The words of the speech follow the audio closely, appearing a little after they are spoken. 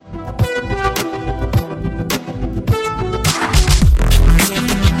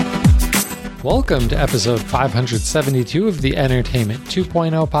Welcome to episode 572 of the Entertainment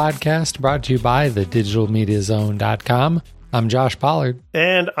 2.0 podcast, brought to you by thedigitalmediazone.com. I'm Josh Pollard.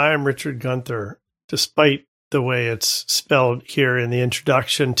 And I'm Richard Gunther, despite the way it's spelled here in the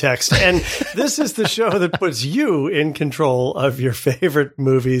introduction text. And this is the show that puts you in control of your favorite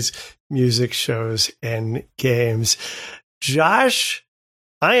movies, music, shows, and games. Josh,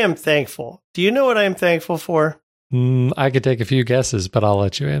 I am thankful. Do you know what I am thankful for? I could take a few guesses, but I'll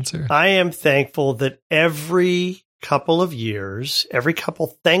let you answer. I am thankful that every couple of years, every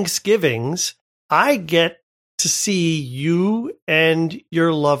couple Thanksgivings, I get to see you and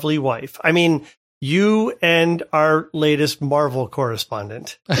your lovely wife. I mean, you and our latest Marvel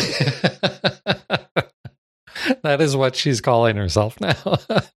correspondent. That is what she's calling herself now.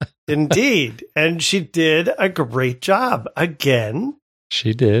 Indeed. And she did a great job again.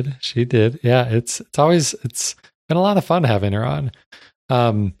 She did. Yeah, it's been a lot of fun having her on.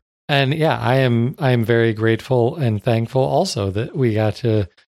 And yeah, I am very grateful and thankful also that we got to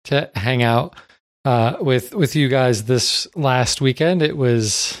hang out with you guys this last weekend. It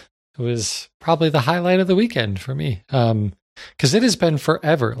was probably the highlight of the weekend for me. Because it has been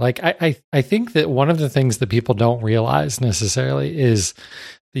forever. Like I think that one of the things that people don't realize necessarily is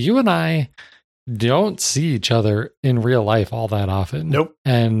that you and I don't see each other in real life all that often. Nope.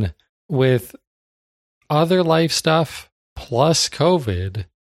 And with other life stuff plus COVID,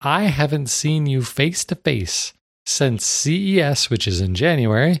 I haven't seen you face to face since CES, which is in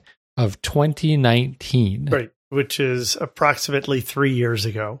January of 2019. Right. Which is approximately 3 years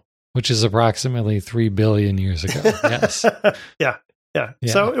ago. Which is approximately 3 billion years ago. Yes. Yeah.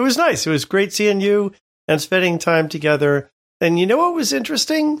 So it was nice. It was great seeing you and spending time together. And you know what was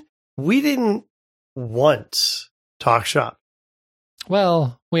interesting? We didn't once talk shop.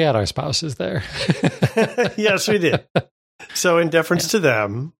 Well, we had our spouses there. Yes, we did. So in deference to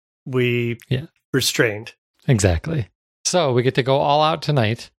them, we restrained. Exactly. So we get to go all out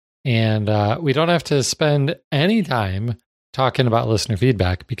tonight, and we don't have to spend any time talking about listener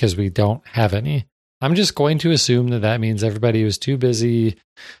feedback because we don't have any. I'm just going to assume that means everybody was too busy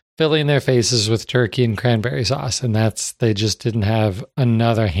filling their faces with turkey and cranberry sauce, and they just didn't have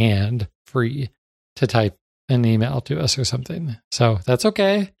another hand free to type an email to us or something. So that's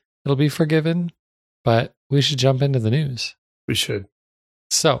okay. It'll be forgiven, but we should jump into the news. We should.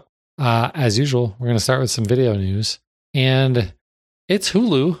 So, as usual, we're going to start with some video news, and it's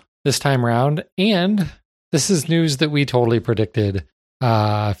Hulu this time around, and this is news that we totally predicted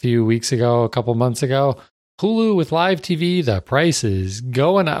a few weeks ago, a couple months ago. Hulu with live TV, the price is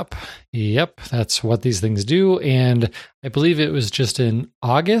going up. Yep, that's what these things do. And I believe it was just in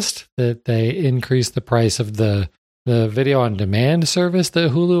August that they increased the price of the video on demand service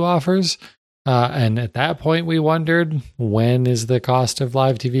that Hulu offers. And at that point, we wondered, when is the cost of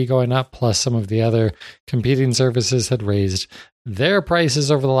live TV going up? Plus, some of the other competing services had raised their prices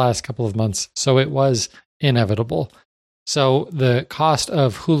over the last couple of months. So it was inevitable. So the cost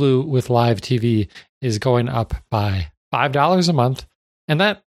of Hulu with live TV is going up by $5 a month. And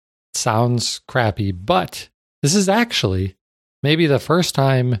that sounds crappy, but this is actually maybe the first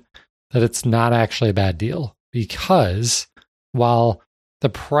time that it's not actually a bad deal, because while the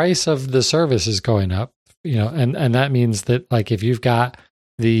price of the service is going up, and that means that, like, if you've got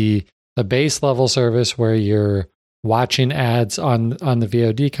the base level service where you're watching ads on the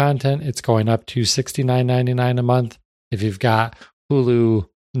VOD content, it's going up to $69.99 a month. If you've got Hulu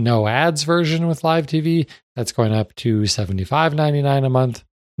no ads version with live TV, that's going up to $75.99 a month.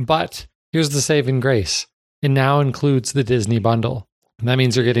 But here's the saving grace. It now includes the Disney bundle. And that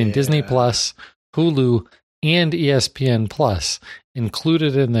means you're getting Disney Plus, Hulu, and ESPN Plus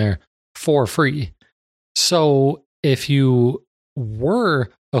included in there for free. So if you were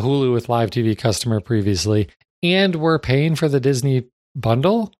a Hulu with live TV customer previously and were paying for the Disney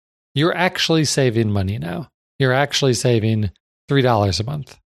bundle, you're actually saving money now. You're actually saving $3 a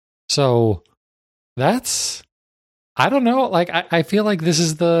month. So that's, I don't know, like I feel like this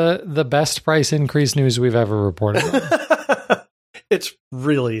is the best price increase news we've ever reported on. It's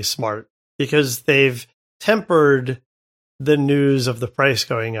really smart because they've tempered the news of the price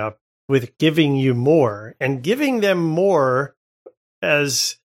going up with giving you more, and giving them more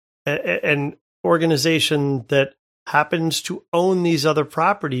as an organization that happens to own these other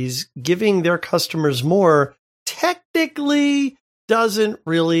properties. Giving their customers more technically doesn't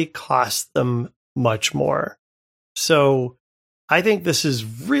really cost them much more. So I think this is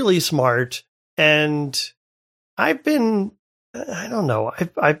really smart. And I've been on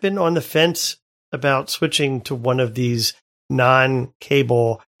the fence about switching to one of these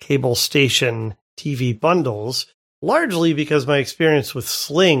non-cable station TV bundles largely because my experience with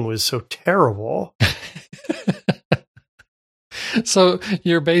Sling was so terrible. So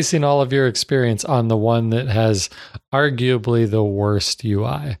you're basing all of your experience on the one that has arguably the worst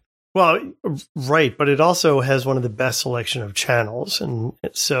UI. Well, right, but it also has one of the best selection of channels, and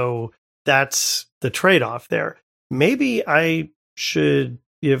so that's the trade-off there. Maybe I should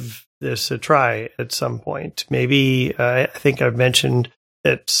give this a try at some point. Maybe I think I've mentioned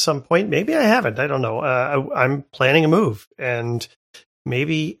at some point. Maybe I haven't. I don't know. I'm planning a move, and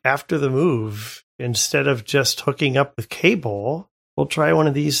maybe after the move, instead of just hooking up with cable, we'll try one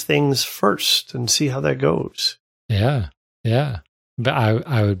of these things first and see how that goes. Yeah. But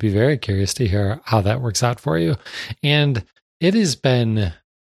I would be very curious to hear how that works out for you. And it has been,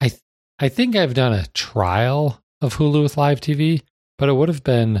 I think I've done a trial of Hulu with Live TV, but it would have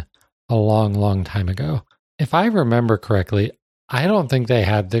been a long, long time ago. If I remember correctly, I don't think they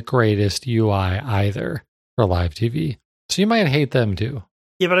had the greatest UI either for Live TV. So you might hate them too.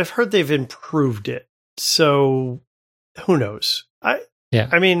 Yeah, but I've heard they've improved it. So who knows? I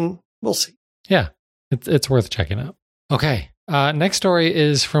mean, we'll see. Yeah, it's worth checking out. Okay. Next story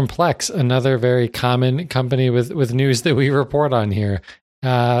is from Plex, another very common company with news that we report on here.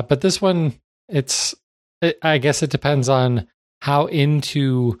 But this one, I guess it depends on how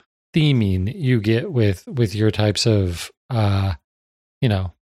into theming you get with your types of,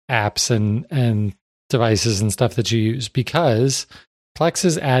 apps and devices and stuff that you use, because Plex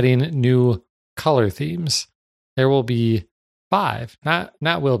is adding new color themes. There will be 5,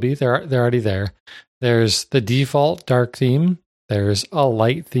 not will be. They're already there. There's the default dark theme. There's a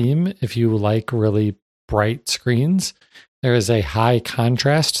light theme if you like really bright screens. There is a high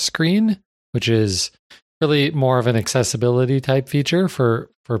contrast screen, which is really more of an accessibility type feature for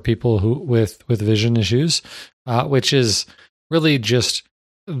people who with vision issues, which is really just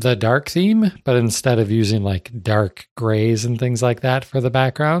the dark theme, but instead of using like dark grays and things like that for the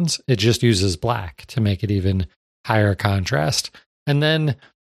backgrounds, it just uses black to make it even higher contrast. And then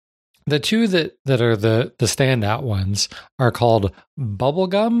the two that are the standout ones are called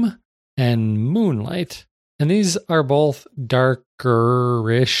Bubblegum and Moonlight. And these are both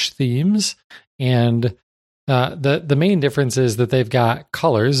darker-ish themes. And the main difference is that they've got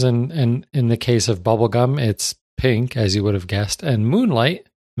colors. And in the case of Bubblegum, it's pink, as you would have guessed. And Moonlight,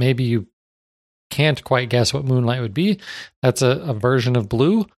 maybe you can't quite guess what Moonlight would be. That's a version of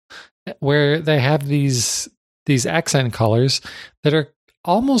blue, where they have these accent colors that are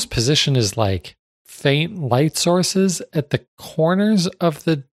almost positioned as like faint light sources at the corners of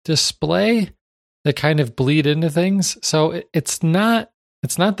the display that kind of bleed into things. So it's not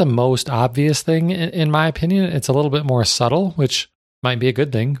the most obvious thing in my opinion. It's a little bit more subtle, which might be a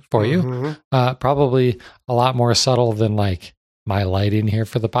good thing for you. Mm-hmm. Probably a lot more subtle than like my lighting here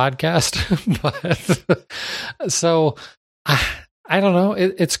for the podcast. But so I don't know.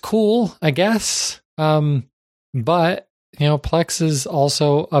 It's cool, I guess. But Plex is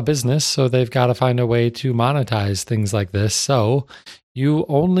also a business, so they've got to find a way to monetize things like this. So you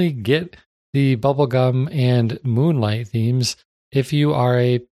only get the Bubblegum and Moonlight themes if you are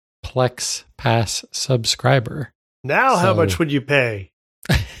a Plex Pass subscriber. Now, how much would you pay?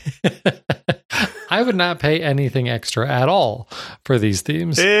 I would not pay anything extra at all for these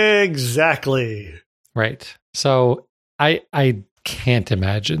themes. Exactly. Right. So I can't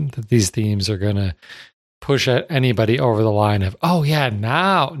imagine that these themes are going to push anybody over the line of, oh yeah,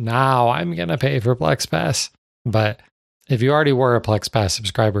 now I'm going to pay for Plex Pass. But if you already were a Plex Pass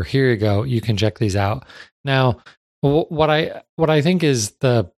subscriber, here you go. You can check these out. Now, what I think is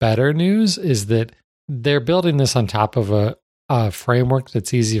the better news is that they're building this on top of a framework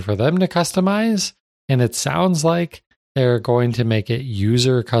that's easy for them to customize. And it sounds like they're going to make it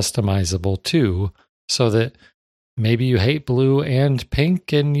user customizable too, so that maybe you hate blue and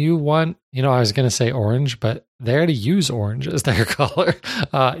pink and you want, I was going to say orange, but they already use orange as their color.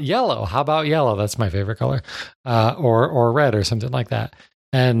 Yellow. How about yellow? That's my favorite color. Or red or something like that.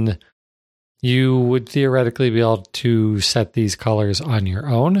 And you would theoretically be able to set these colors on your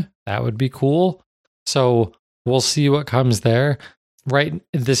own. That would be cool. So we'll see what comes there. Right.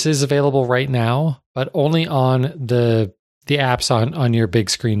 This is available right now, but only on the apps on your big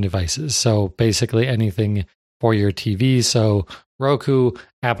screen devices. So basically anything for your TV. So Roku,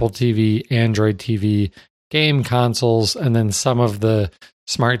 Apple TV, Android TV, game consoles, and then some of the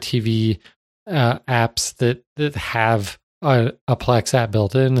smart TV apps that have a Plex app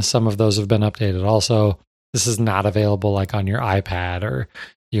built in. Some of those have been updated also. This is not available like on your iPad or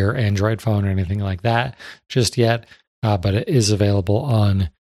your Android phone or anything like that just yet, but it is available on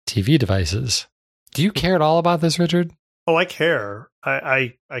TV devices. Do you care at all about this, Richard? Oh, I care.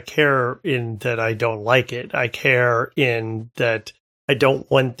 I care in that I don't like it. I care in that I don't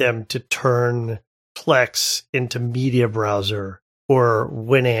want them to turn Plex into Media Browser or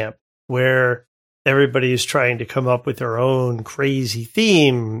Winamp, where everybody is trying to come up with their own crazy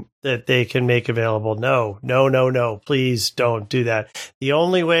theme that they can make available. No. Please don't do that. The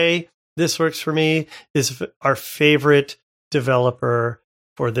only way this works for me is if our favorite developer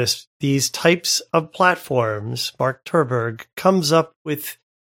for these types of platforms, Mark Turberg, comes up with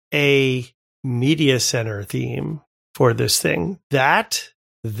a media center theme for this thing. That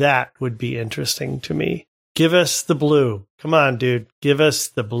would be interesting to me. Give us the blue. Come on, dude. Give us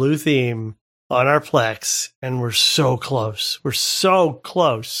the blue theme on our Plex, and we're so close. We're so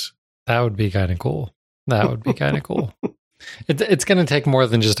close. That would be kind of cool. Cool. It's going to take more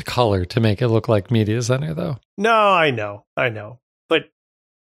than just a color to make it look like Media Center, though. No, I know.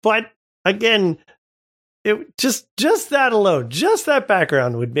 But again, it just that alone, just that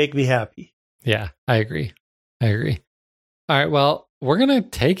background would make me happy. Yeah, I agree. All right, well, we're going to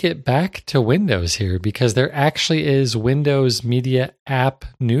take it back to Windows here because there actually is Windows Media App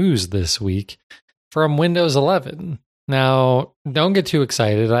news this week from Windows 11. Now, don't get too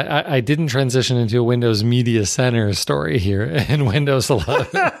excited. I didn't transition into a Windows Media Center story here in Windows 11.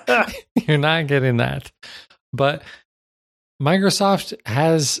 You're not getting that. But Microsoft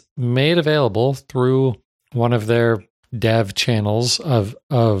has made available through one of their dev channels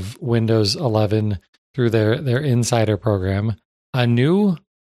of Windows 11 through their Insider program, a new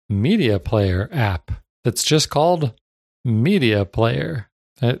media player app that's just called Media Player.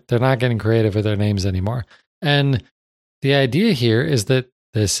 They're not getting creative with their names anymore. And the idea here is that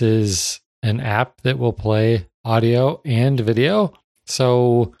this is an app that will play audio and video.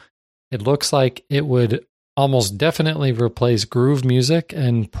 So it looks like it would almost definitely replace Groove Music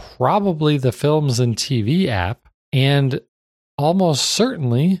and probably the Films and TV app, and almost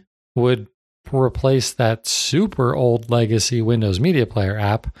certainly would replace that super old legacy Windows Media Player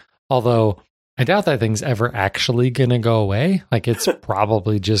app, although I doubt that thing's ever actually going to go away. Like, it's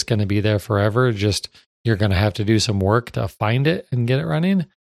probably just going to be there forever. Just you're going to have to do some work to find it and get it running.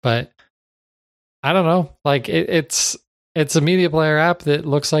 But I don't know. Like, it's a media player app that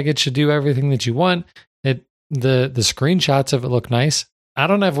looks like it should do everything that you want. The screenshots of it look nice. I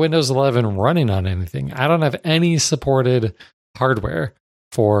don't have Windows 11 running on anything. I don't have any supported hardware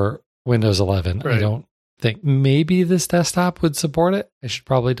for Windows 11. Right. I don't think. Maybe this desktop would support it. I should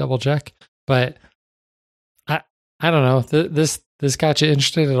probably double check. But I don't know. This got you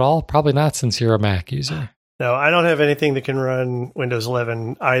interested at all? Probably not, since you're a Mac user. No, I don't have anything that can run Windows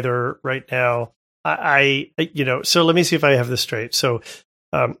 11 either right now. So let me see if I have this straight. So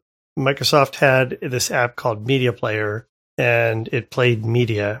Microsoft had this app called Media Player, and it played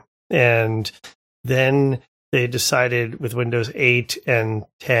media. And then they decided with Windows 8 and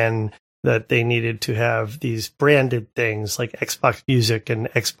 10 that they needed to have these branded things like Xbox Music and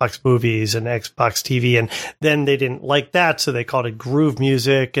Xbox Movies and Xbox TV. And then they didn't like that, so they called it Groove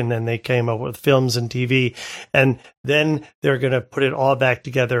Music. And then they came up with Films and TV. And then they're going to put it all back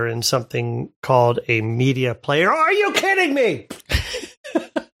together in something called a Media Player. Are you kidding me?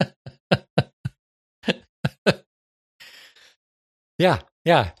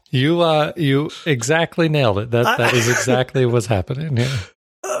 Yeah. You exactly nailed it. That is exactly what's happening here.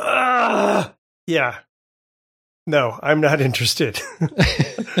 Yeah. No, I'm not interested.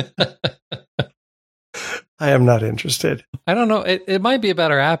 I am not interested. I don't know. It might be a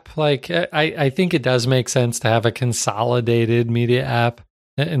better app. Like, I think it does make sense to have a consolidated media app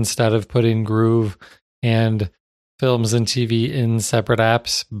instead of putting Groove and Films and TV in separate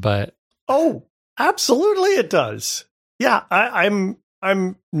apps. But oh, absolutely, it does. Yeah, I'm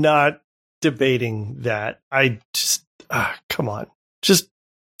not debating that. I just come on, just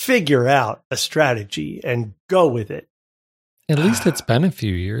figure out a strategy and go with it. At least it's been a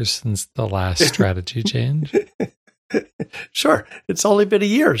few years since the last strategy change. Sure, it's only been a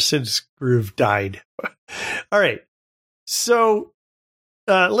year since Groove died. All right, so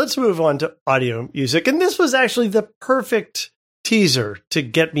let's move on to audio music, and this was actually the perfect teaser to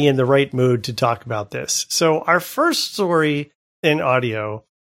get me in the right mood to talk about this. So our first story in audio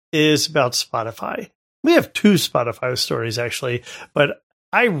is about Spotify. We have two Spotify stories, actually, but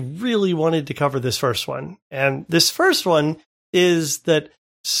I really wanted to cover this first one. And this first one is that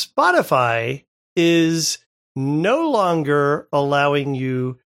Spotify is no longer allowing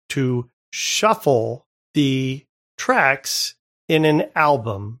you to shuffle the tracks in an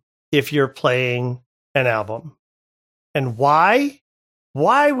album if you're playing an album. And why?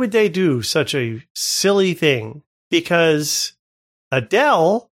 Why would they do such a silly thing? Because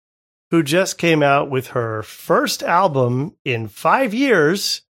Adele who just came out with her first album in 5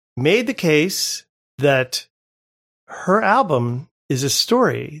 years, made the case that her album is a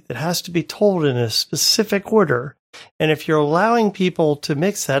story that has to be told in a specific order. And if you're allowing people to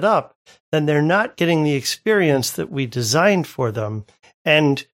mix that up, then they're not getting the experience that we designed for them.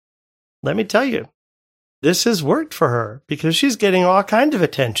 And let me tell you, this has worked for her because she's getting all kinds of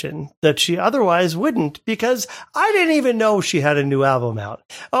attention that she otherwise wouldn't, because I didn't even know she had a new album out.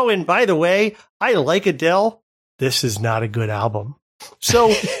 Oh, and by the way, I like Adele. This is not a good album. So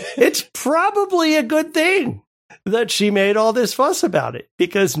it's probably a good thing that she made all this fuss about it,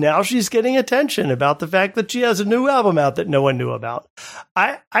 because now she's getting attention about the fact that she has a new album out that no one knew about.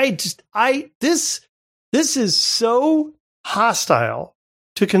 This is so hostile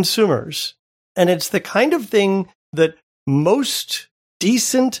to consumers. And it's the kind of thing that most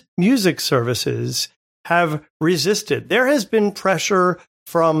decent music services have resisted. There has been pressure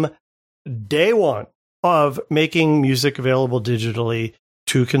from day one of making music available digitally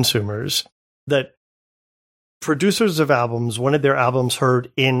to consumers that producers of albums wanted their albums heard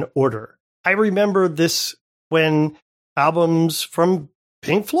in order. I remember this when albums from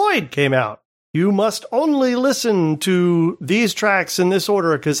Pink Floyd came out. You must only listen to these tracks in this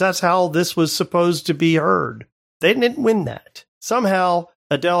order because that's how this was supposed to be heard. They didn't win that. Somehow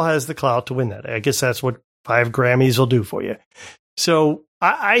Adele has the clout to win that. I guess that's what 5 Grammys will do for you. So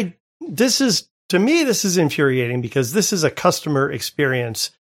this is infuriating because this is a customer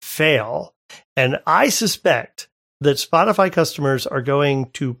experience fail. And I suspect that Spotify customers are going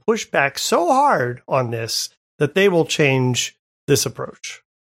to push back so hard on this that they will change this approach.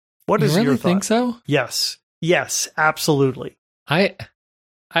 What is you really your thought? Think so? Yes, absolutely. I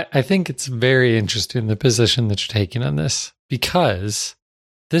think it's very interesting the position that you're taking on this, because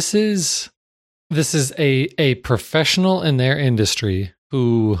this is a professional in their industry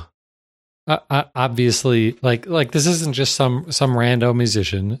who obviously like this isn't just some rando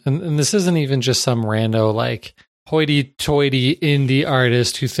musician, and this isn't even just some rando like hoity-toity indie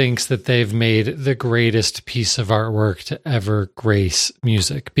artist who thinks that they've made the greatest piece of artwork to ever grace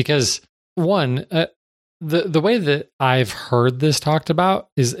music. Because one, the way that I've heard this talked about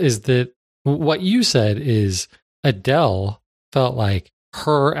is that what you said is Adele felt like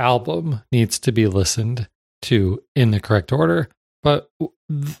her album needs to be listened to in the correct order. But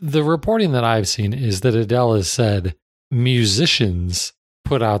the reporting that I've seen is that Adele has said musicians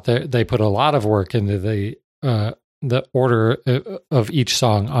put a lot of work into the order of each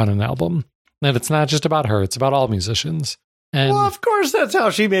song on an album. And it's not just about her, it's about all musicians. And well, of course, that's how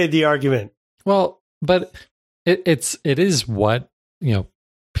she made the argument. Well, but it is what,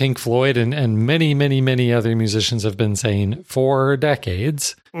 Pink Floyd and many, many, many other musicians have been saying for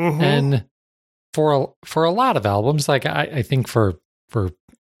decades. Mm-hmm. And for a lot of albums, like I think for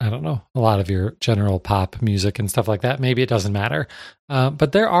I don't know, a lot of your general pop music and stuff like that, maybe it doesn't matter.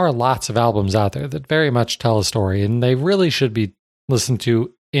 But there are lots of albums out there that very much tell a story, and they really should be listened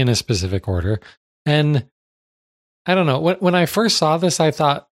to in a specific order. And I don't know, when I first saw this, I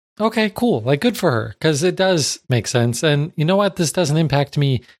thought, okay, cool, like good for her, because it does make sense. And you know what? This doesn't impact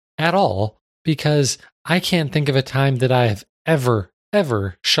me at all, because I can't think of a time that I have ever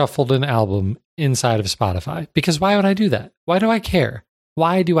shuffled an album inside of Spotify. Because why would I do that? Why do I care?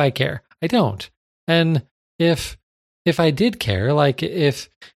 Why do I care? I don't. And if I did care, like if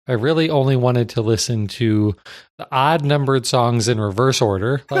I really only wanted to listen to the odd numbered songs in reverse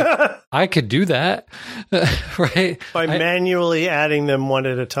order, like I could do that, right? By manually adding them one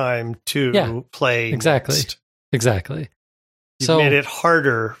at a time to play. Exactly. Next. Exactly. You've made it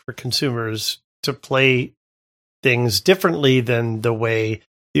harder for consumers to play things differently than the way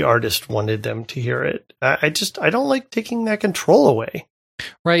the artist wanted them to hear it. I don't like taking that control away.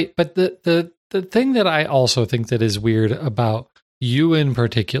 Right. But the thing that I also think that is weird about you in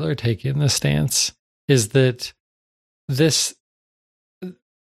particular taking this stance is that this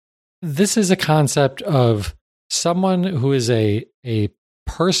is a concept of someone who is a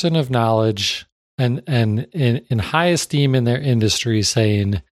person of knowledge and in high esteem in their industry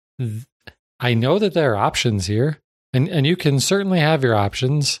saying, I know that there are options here, and you can certainly have your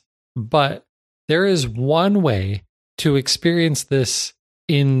options, but there is one way to experience this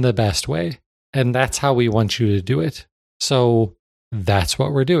in the best way, and that's how we want you to do it. So that's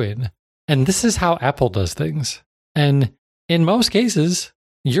what we're doing. And this is how Apple does things. And in most cases,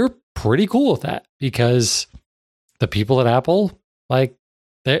 you're pretty cool with that, because the people at Apple, like,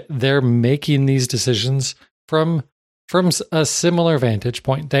 they're making these decisions from a similar vantage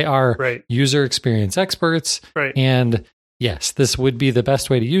point. They are user experience experts. Right. And yes, this would be the best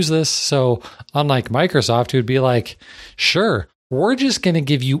way to use this. So unlike Microsoft, who would be like, sure, we're just going to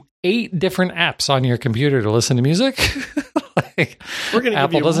give you 8 different apps on your computer to listen to music. Like, we're going to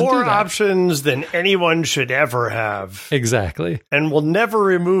give you more options than anyone should ever have. Exactly. And we'll never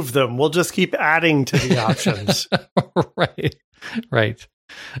remove them. We'll just keep adding to the options. Right.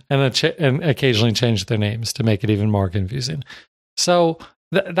 And occasionally change their names to make it even more confusing. So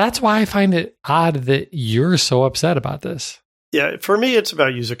that's why I find it odd that you're so upset about this. Yeah, for me, it's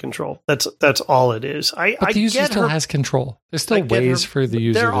about user control. That's all it is. But the user still has control. There's still ways for the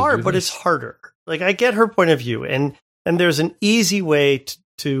user. There are, but it's harder. Like, I get her point of view, and there's an easy way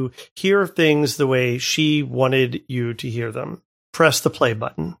to hear things the way she wanted you to hear them. Press the play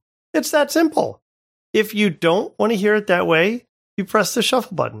button. It's that simple. If you don't want to hear it that way, you press the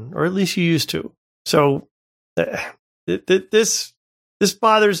shuffle button, or at least you used to. So this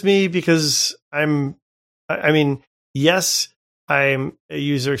bothers me because yes, I'm a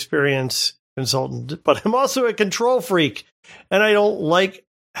user experience consultant, but I'm also a control freak, and I don't like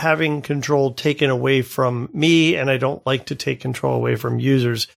having control taken away from me, and I don't like to take control away from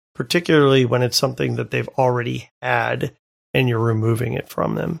users, particularly when it's something that they've already had and you're removing it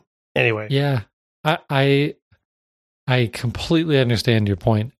from them. Anyway. Yeah, I completely understand your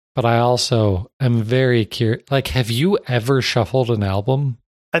point, but I also am very curious. Like, have you ever shuffled an album?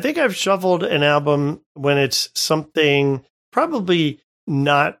 I think I've shuffled an album when it's something, probably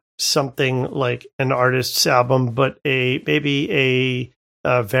not something like an artist's album, but maybe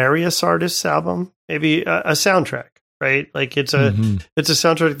a various artists' album, maybe a soundtrack, right? Like it's a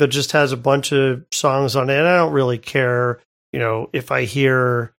soundtrack that just has a bunch of songs on it. And I don't really care, if I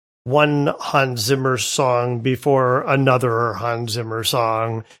hear one Hans Zimmer song before another Hans Zimmer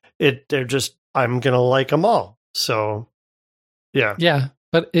song. I'm gonna like them all. So, yeah. Yeah.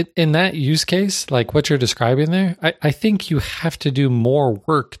 But in that use case, like what you're describing there, I think you have to do more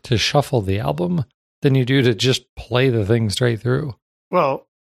work to shuffle the album than you do to just play the thing straight through. Well,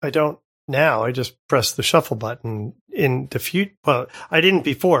 I don't now. I just press the shuffle button in the future. Well, I didn't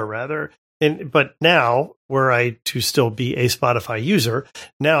before, rather. But now, were I to still be a Spotify user,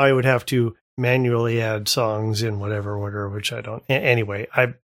 now I would have to manually add songs in whatever order, which I don't. Anyway,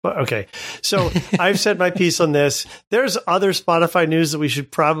 okay, so I've said my piece on this. There's other Spotify news that we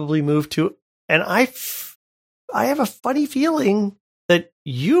should probably move to, and I have a funny feeling that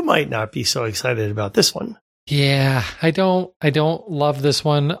you might not be so excited about this one. Yeah, I don't love this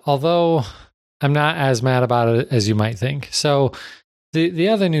one, although I'm not as mad about it as you might think. So the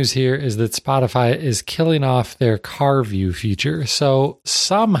other news here is that Spotify is killing off their car view feature. So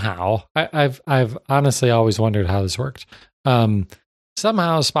somehow, I've honestly always wondered how this worked.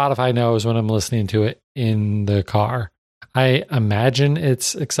 Somehow Spotify knows when I'm listening to it in the car. I imagine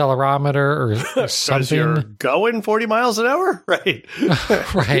it's accelerometer or something. You're going 40 miles an hour? Right.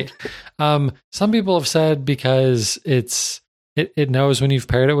 Right. Some people have said because it knows when you've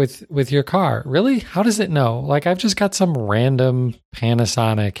paired it with your car. Really? How does it know? Like, I've just got some random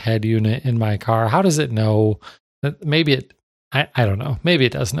Panasonic head unit in my car. How does it know that? Maybe I don't know. Maybe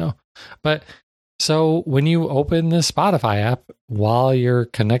it does know. But so when you open the Spotify app while you're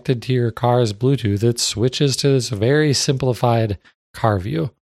connected to your car's Bluetooth, it switches to this very simplified car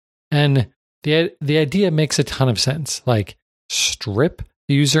view. And the idea makes a ton of sense. Like, strip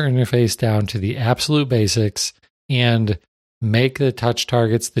the user interface down to the absolute basics and make the touch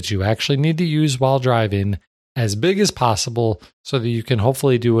targets that you actually need to use while driving as big as possible so that you can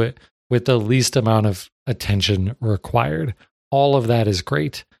hopefully do it with the least amount of attention required. All of that is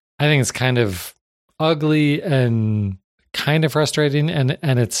great. I think it's kind of ugly and kind of frustrating, and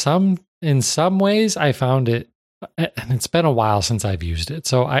in some ways I found it, and it's been a while since I've used it,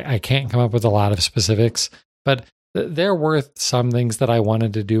 so I can't come up with a lot of specifics, but there were some things that I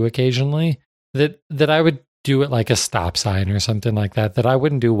wanted to do occasionally that I would do at like a stop sign or something like that I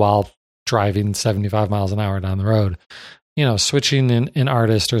wouldn't do while driving 75 miles an hour down the road. Switching an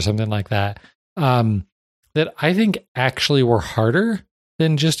artist or something like that, that I think actually were harder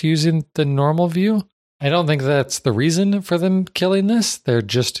than just using the normal view. I don't think that's the reason for them killing this. They're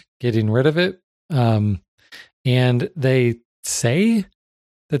just getting rid of it. And they say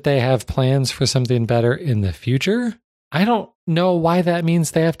that they have plans for something better in the future. I don't know why that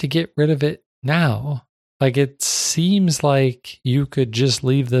means they have to get rid of it now. Like, it seems like you could just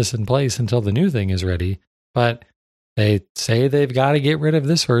leave this in place until the new thing is ready. But they say they've got to get rid of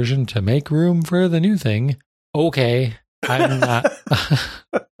this version to make room for the new thing. Okay, I'm not.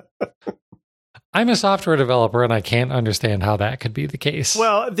 I'm a software developer, and I can't understand how that could be the case.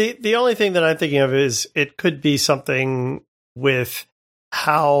 Well, the only thing that I'm thinking of is it could be something with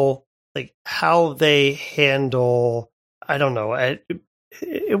how they handle. I don't know.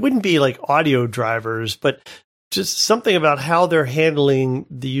 It wouldn't be like audio drivers, but just something about how they're handling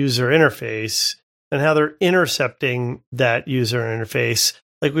the user interface and how they're intercepting that user interface.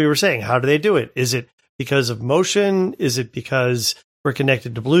 Like we were saying, how do they do it? Is it because of motion? Is it because we're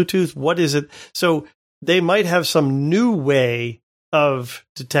connected to Bluetooth? What is it? So they might have some new way of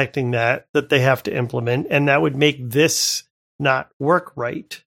detecting that they have to implement, and that would make this not work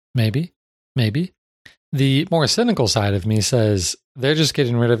right. Maybe. The more cynical side of me says they're just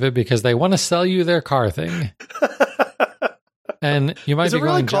getting rid of it because they want to sell you their car thing. And you might is be it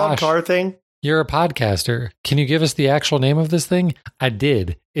really going, called Josh, car thing? You're a podcaster. Can you give us the actual name of this thing? I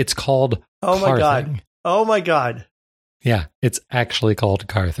did. It's called Car Thing. Oh my God. Yeah, it's actually called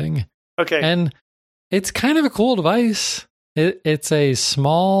Car Thing. Okay. And it's kind of a cool device. It's a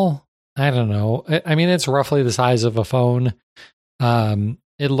small, I don't know. I mean, it's roughly the size of a phone.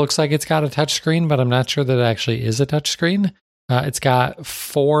 It looks like it's got a touch screen, but I'm not sure that it actually is a touch screen. It's got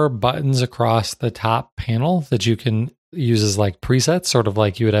 4 buttons across the top panel that you can use as like presets, sort of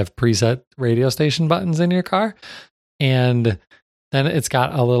like you would have preset radio station buttons in your car. And then it's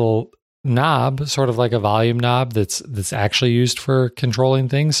got a little knob, sort of like a volume knob that's actually used for controlling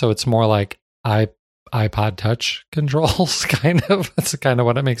things. So it's more like iPod Touch controls, kind of. That's kind of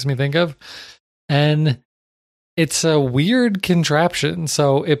what it makes me think of. And it's a weird contraption.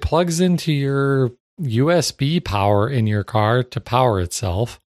 So it plugs into your USB power in your car to power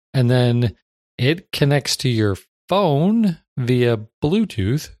itself. And then it connects to your phone via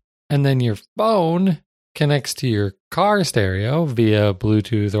Bluetooth. And then your phone connects to your car stereo via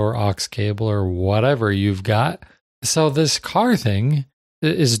Bluetooth or aux cable or whatever you've got. So this car thing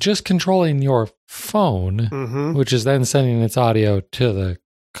is just controlling your phone, which is then sending its audio to the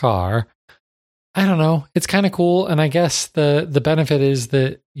car. I don't know. It's kind of cool. And I guess the benefit is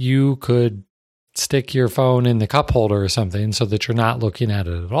that you could stick your phone in the cup holder or something so that you're not looking at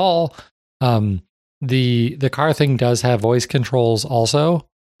it at all. The car thing does have voice controls also,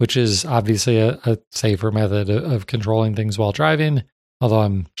 which is obviously a safer method of controlling things while driving. Although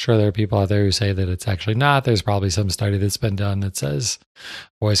I'm sure there are people out there who say that it's actually not. There's probably some study that's been done that says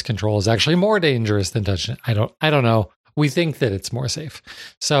voice control is actually more dangerous than touch. I don't know. We think that it's more safe.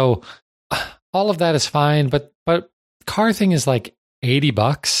 So all of that is fine, but car thing is like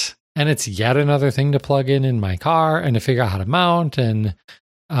 $80, and it's yet another thing to plug in my car and to figure out how to mount. And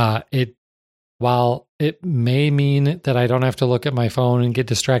while it may mean that I don't have to look at my phone and get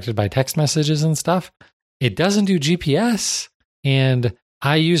distracted by text messages and stuff, it doesn't do GPS. And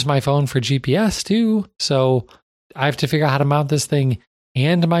I use my phone for GPS too. So I have to figure out how to mount this thing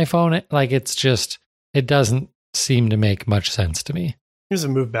and my phone. Like it doesn't seem to make much sense to me. Here's a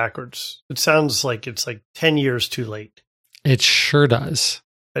move backwards. It sounds like it's like 10 years too late. It sure does.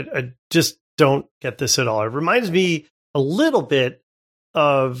 I just don't get this at all. It reminds me a little bit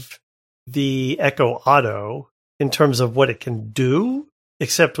of the Echo Auto in terms of what it can do,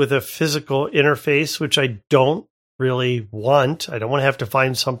 except with a physical interface, which I don't really want. I don't want to have to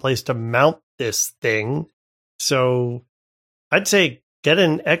find someplace to mount this thing. So I'd say get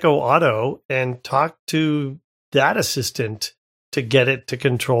an Echo Auto and talk to that assistant to get it to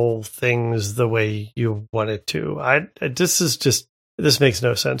control things the way you want it to. This makes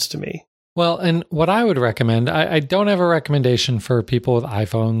no sense to me. Well, and what I would recommend, I don't have a recommendation for people with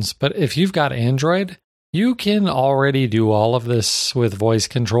iPhones, but if you've got Android, you can already do all of this with voice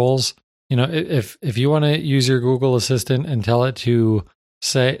controls. You know, if you want to use your Google Assistant and tell it to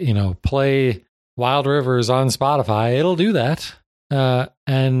say, play Wild Rivers on Spotify, it'll do that.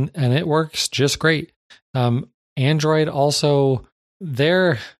 And it works just great. Android also,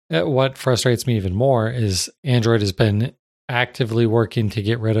 what frustrates me even more is Android has been actively working to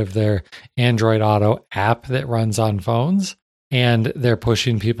get rid of their Android Auto app that runs on phones. And they're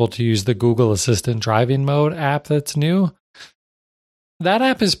pushing people to use the Google Assistant driving mode app that's new. That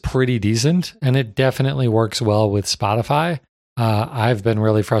app is pretty decent, and it definitely works well with Spotify. I've been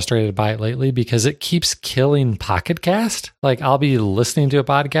really frustrated by it lately because it keeps killing Pocket Cast. Like, I'll be listening to a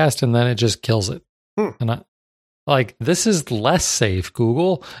podcast, and then it just kills it. And this is less safe,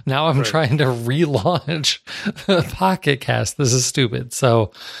 Google. Now I'm trying to relaunch Pocket Cast. This is stupid.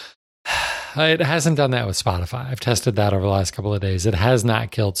 So it hasn't done that with Spotify. I've tested that over the last couple of days. It has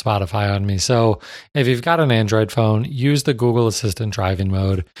not killed Spotify on me. So if you've got an Android phone, use the Google Assistant driving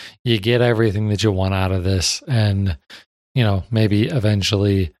mode. You get everything that you want out of this. And, maybe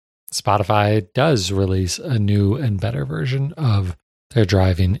eventually Spotify does release a new and better version of their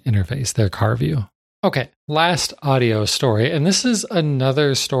driving interface, their car view. Okay, last audio story. And this is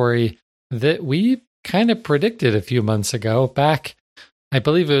another story that we kind of predicted a few months ago back. I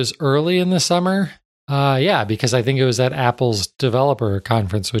believe it was early in the summer. Because I think it was at Apple's developer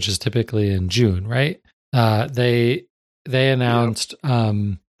conference, which is typically in June, right? They announced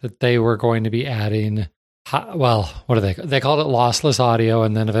that they were going to be adding, what are they? They called it lossless audio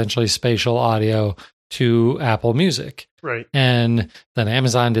and then eventually spatial audio to Apple Music. Right. And then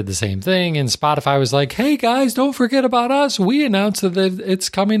Amazon did the same thing. And Spotify was like, hey guys, don't forget about us. We announced that it's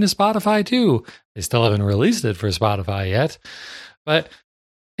coming to Spotify too. They still haven't released it for Spotify yet. But,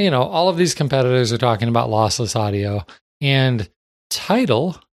 all of these competitors are talking about lossless audio. And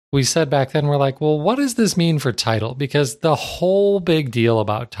Tidal, we said back then, we're like, well, what does this mean for Tidal? Because the whole big deal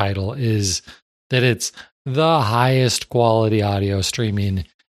about Tidal is that it's the highest quality audio streaming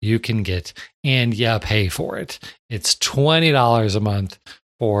you can get, and you pay for it. It's $20 a month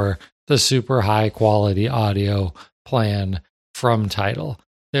for the super high quality audio plan from Tidal.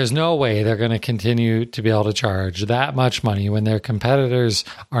 There's no way they're going to continue to be able to charge that much money when their competitors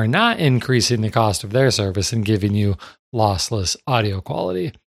are not increasing the cost of their service and giving you lossless audio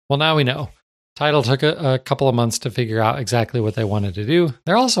quality. Well, now we know. Tidal took a couple of months to figure out exactly what they wanted to do.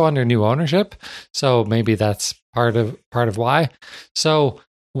 They're also under new ownership, so maybe that's part of why. So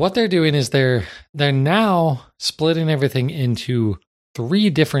what they're doing is they're now splitting everything into 3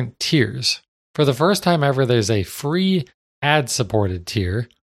 different tiers. For the first time ever, there's a free ad-supported tier,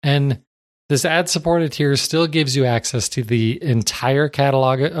 and this ad-supported tier still gives you access to the entire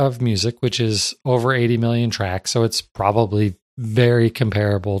catalog of music, which is over 80 million tracks, so it's probably very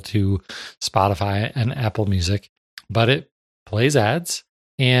comparable to Spotify and Apple Music, but it plays ads,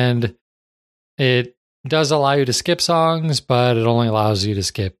 and it does allow you to skip songs, but it only allows you to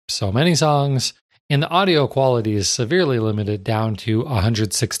skip so many songs. And the audio quality is severely limited down to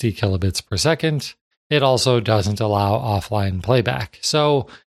 160 kilobits per second. It also doesn't allow offline playback. So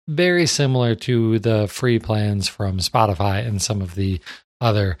very similar to the free plans from Spotify and some of the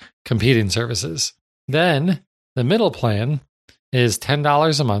other competing services. Then the middle plan is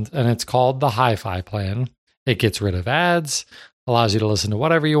 $10 a month, and it's called the Hi-Fi plan. It gets rid of ads, allows you to listen to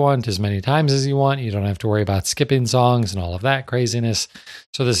whatever you want as many times as you want. You don't have to worry about skipping songs and all of that craziness.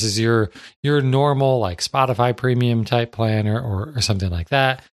 So this is your normal like Spotify premium type plan or something like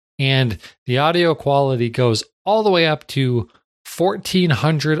that. And the audio quality goes all the way up to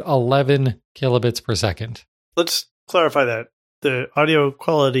 1411 kilobits per second. Let's clarify that. The audio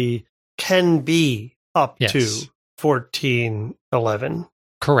quality can be up to 1411.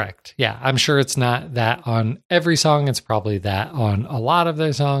 Correct. Yeah, I'm sure it's not that on every song. It's probably that on a lot of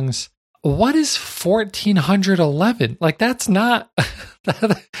their songs. What is 1411? Like, that's not,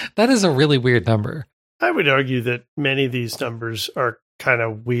 that is a really weird number. I would argue that many of these numbers are kind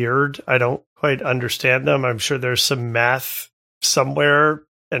of weird. I don't quite understand them. I'm sure there's some math somewhere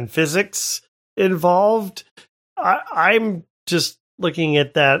and physics involved. I'm just looking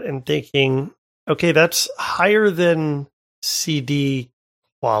at that and thinking, okay, that's higher than CD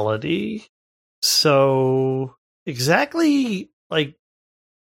quality. So exactly, like,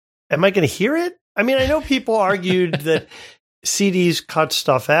 am I going to hear it? I mean, I know people argued that CDs cut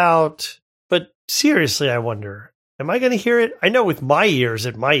stuff out, but seriously, I wonder, am I going to hear it? I know with my ears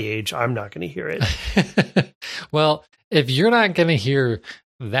at my age, I'm not going to hear it. Well, if you're not going to hear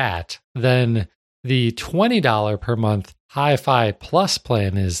that, then the $20 per month Hi-Fi Plus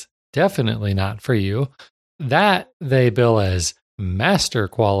plan is definitely not for you. That they bill as master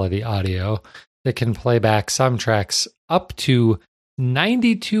quality audio that can play back some tracks up to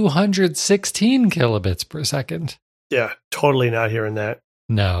 9,216 kilobits per second. Yeah, totally not hearing that.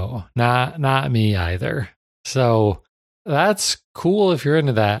 No, not me either. So that's cool if you're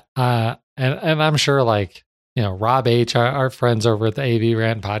into that. And I'm sure, like, Rob H., our friends over at the AV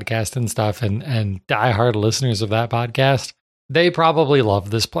Rant podcast and stuff, and diehard listeners of that podcast, they probably love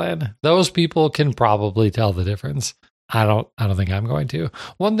this plan. Those people can probably tell the difference. I don't think I'm going to.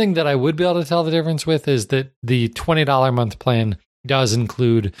 One thing that I would be able to tell the difference with is that the $20 a month plan does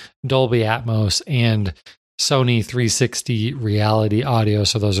include Dolby Atmos and Sony 360 reality audio.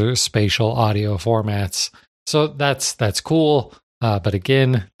 So those are spatial audio formats. So that's cool. But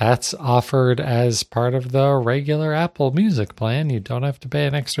again, that's offered as part of the regular Apple Music plan. You don't have to pay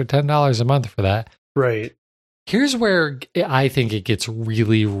an extra $10 a month for that. Right. Here's where I think it gets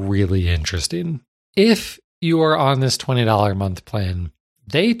really, really interesting. If you are on this $20 a month plan,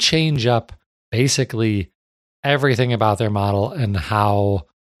 they change up basically everything about their model and how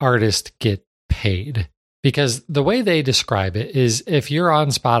artists get paid. Because the way they describe it is, if you're on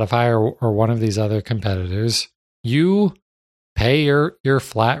Spotify or one of these other competitors, you pay your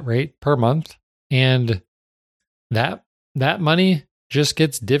flat rate per month, and that money just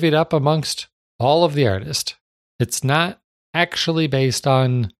gets divvied up amongst all of the artists. It's not actually based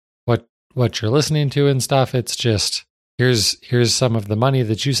on what you're listening to and stuff. It's just here's some of the money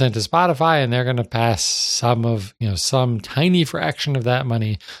that you sent to Spotify, and they're going to pass some tiny fraction of that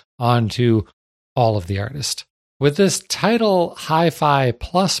money on to all of the artists. With this Tidal Hi-Fi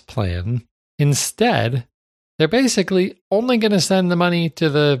Plus plan, instead, they're basically only going to send the money to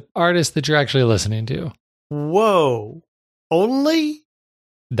the artist that you're actually listening to. Whoa. Only?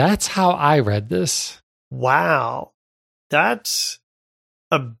 That's how I read this. Wow. That's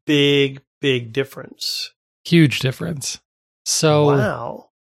a big, big difference. Huge difference. So, wow.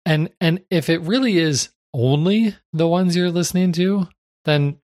 And if it really is only the ones you're listening to,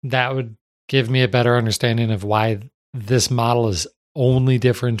 then that would give me a better understanding of why this model is only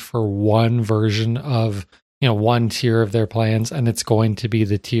different for one version of, one tier of their plans, and it's going to be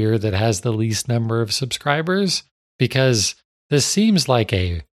the tier that has the least number of subscribers, because this seems like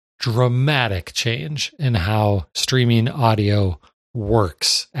a dramatic change in how streaming audio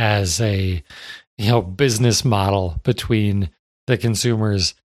works as a business model between the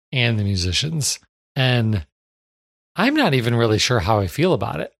consumers and the musicians. And I'm not even really sure how I feel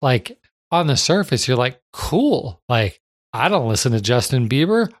about it. Like, on the surface, you're like, cool. Like, I don't listen to Justin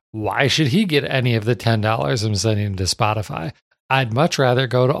Bieber. Why should he get any of the $10 I'm sending to Spotify? I'd much rather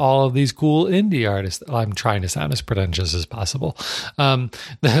go to all of these cool indie artists. I'm trying to sound as pretentious as possible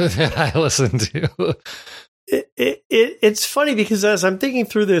that I listen to. It's funny because as I'm thinking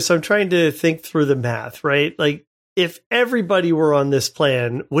through this, I'm trying to think through the math, right? Like, if everybody were on this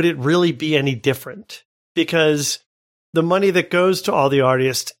plan, would it really be any different? Because the money that goes to all the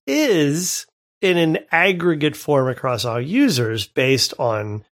artists is in an aggregate form across all users based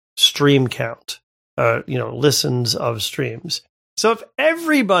on stream count, listens of streams. So if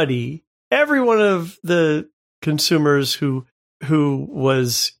every one of the consumers who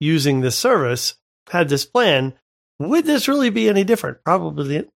was using this service had this plan, would this really be any different?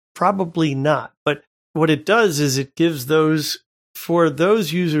 Probably not. But what it does is it gives for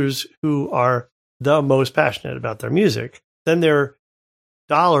those users who are the most passionate about their music, then their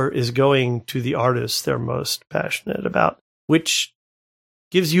dollar is going to the artists they're most passionate about, which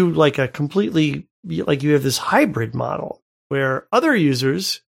gives you like a completely, like you have this hybrid model where other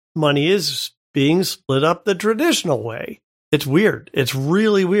users' money is being split up the traditional way. It's weird. It's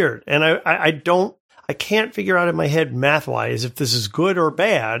really weird. And I can't figure out in my head math-wise if this is good or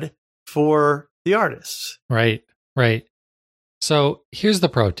bad for the artists. Right. So here's the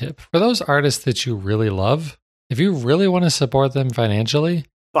pro tip. For those artists that you really love, if you really want to support them financially,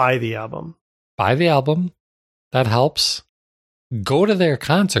 buy the album. That helps. Go to their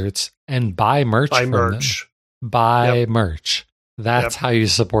concerts and buy merch from them. Buy merch. That's how you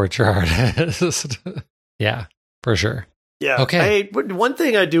support your artist. Yeah, for sure. Yeah. Okay. One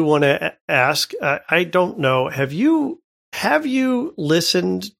thing I do want to ask, I don't know, have you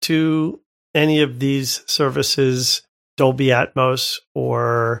listened to any of these services, Dolby Atmos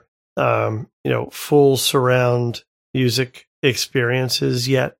or full surround music experiences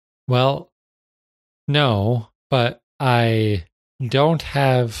yet? Well, no, but I don't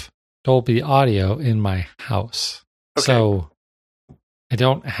have Dolby Audio in my house. Okay. So I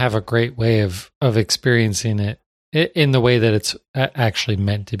don't have a great way of experiencing it in the way that it's actually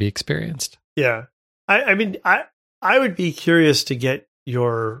meant to be experienced. Yeah. I mean, I would be curious to get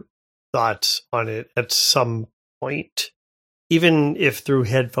your thoughts on it at some point, even if through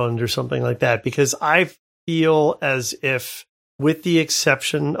headphones or something like that, because I feel as if, with the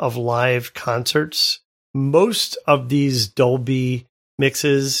exception of live concerts, most of these Dolby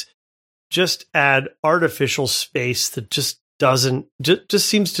mixes just add artificial space that just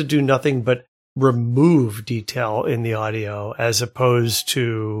seems to do nothing but remove detail in the audio as opposed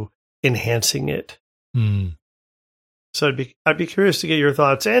to enhancing it. Mm. So I'd be curious to get your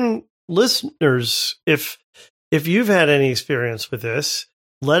thoughts, and listeners, if you've had any experience with this,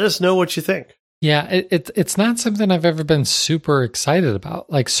 let us know what you think. Yeah, it's not something I've ever been super excited about.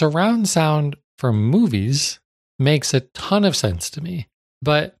 Like, surround sound for movies makes a ton of sense to me,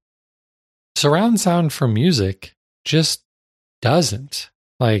 but surround sound for music just doesn't.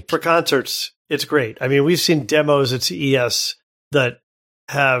 Like, for concerts, it's great. I mean, we've seen demos at CES that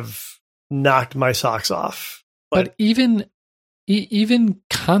have knocked my socks off. But even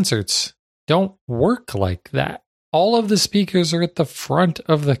concerts don't work like that. All of the speakers are at the front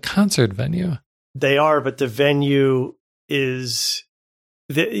of the concert venue. They are, but the venue is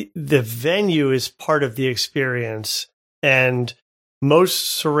the venue is part of the experience, and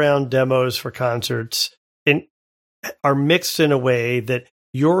most surround demos for concerts are mixed in a way that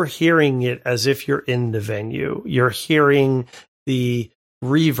you're hearing it as if you're in the venue. You're hearing the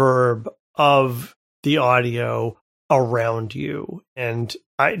reverb of the audio around you, and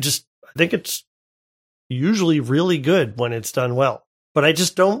I think it's usually really good when it's done well. But I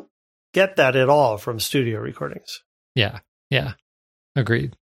just don't get that at all from studio recordings. Yeah.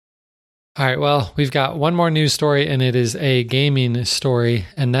 Agreed. All right, well, we've got one more news story, and it is a gaming story,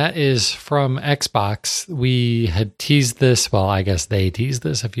 and that is from Xbox. We had teased this, well, I guess they teased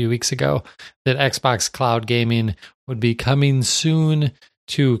this a few weeks ago, that Xbox Cloud Gaming would be coming soon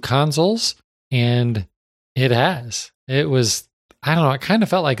to consoles, and it has. It was, I don't know, it kind of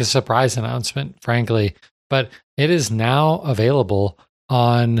felt like a surprise announcement, frankly, but it is now available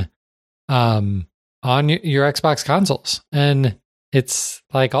on your Xbox consoles, and it's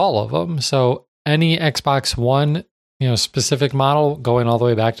like all of them. So any Xbox One, specific model, going all the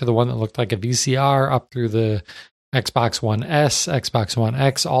way back to the one that looked like a VCR up through the Xbox One S, Xbox One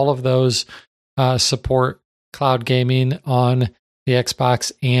X, all of those support cloud gaming on the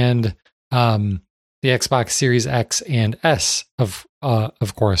Xbox, and the Xbox Series X and S,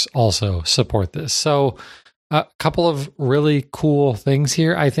 of course, also support this. So a couple of really cool things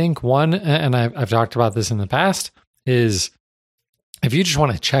here. I think one, and I've talked about this in the past, is if you just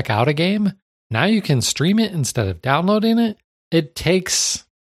want to check out a game, now you can stream it instead of downloading it. It takes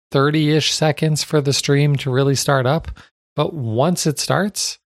 30-ish seconds for the stream to really start up. But once it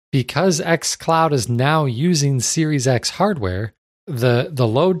starts, because xCloud is now using Series X hardware, the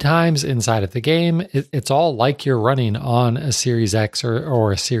load times inside of the game, it's all like you're running on a Series X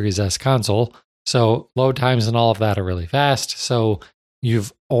or a Series S console. So load times and all of that are really fast. So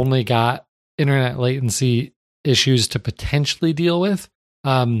you've only got internet latency issues to potentially deal with.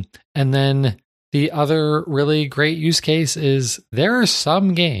 And then the other really great use case is there are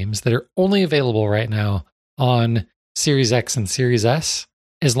some games that are only available right now on Series X and Series S.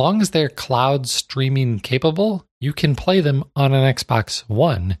 As long as they're cloud streaming capable, you can play them on an Xbox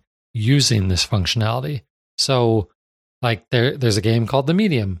One using this functionality. So like there's a game called The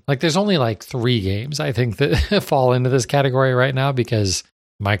Medium. Like there's only like 3 games, I think, that fall into this category right now because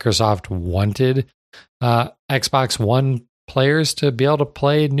Microsoft wanted Xbox One players to be able to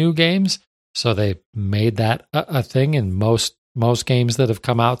play new games. So they made that a thing, and most games that have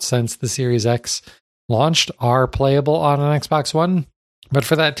come out since the Series X launched are playable on an Xbox One. But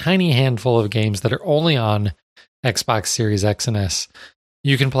for that tiny handful of games that are only on Xbox Series X and S,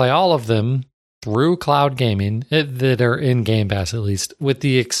 you can play all of them through cloud gaming that are in Game Pass, at least, with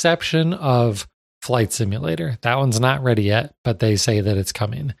the exception of Flight Simulator. That one's not ready yet, but they say that it's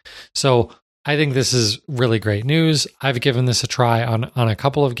coming. So I think this is really great news. I've given this a try on a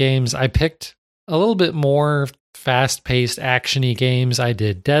couple of games. I picked a little bit more fast-paced, action-y games. I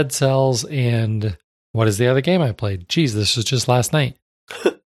did Dead Cells, and what is the other game I played? Geez, this was just last night.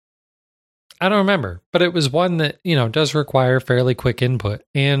 I don't remember, but it was one that, does require fairly quick input,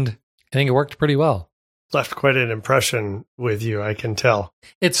 and I think it worked pretty well. Left quite an impression with you, I can tell.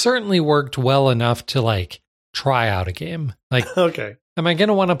 It certainly worked well enough to, try out a game. Okay. Am I going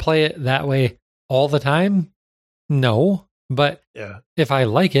to want to play it that way all the time? No, but if I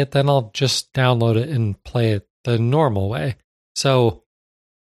like it, then I'll just download it and play it the normal way. So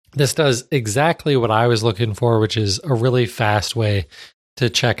this does exactly what I was looking for, which is a really fast way to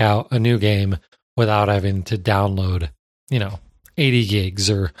check out a new game without having to download, 80 gigs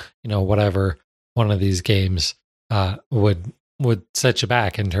or, whatever one of these games would set you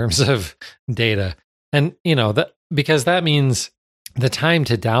back in terms of data. And, because that means the time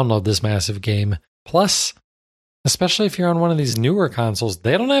to download this massive game, plus, especially if you're on one of these newer consoles,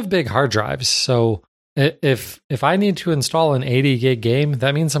 they don't have big hard drives. So if I need to install an 80 gig game,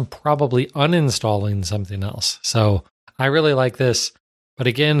 that means I'm probably uninstalling something else. So I really like this. But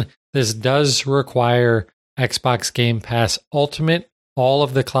again, this does require Xbox Game Pass Ultimate. All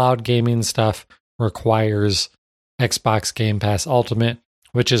of the cloud gaming stuff requires Xbox Game Pass Ultimate,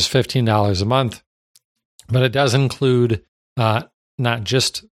 which is $15 a month. But it does include not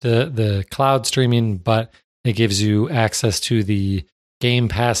just the cloud streaming, but it gives you access to the Game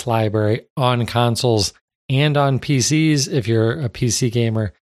Pass library on consoles and on PCs if you're a PC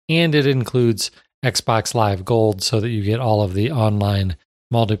gamer. And it includes Xbox Live Gold so that you get all of the online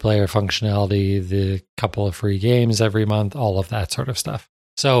multiplayer functionality, the couple of free games every month, all of that sort of stuff.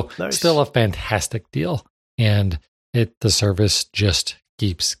 So nice. Still a fantastic deal. And the service just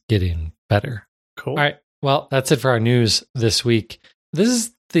keeps getting better. Cool. All right. Well, that's it for our news this week. This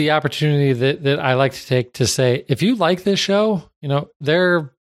is the opportunity that I like to take to say, if you like this show,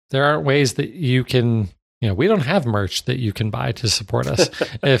 there aren't ways that you can, we don't have merch that you can buy to support us.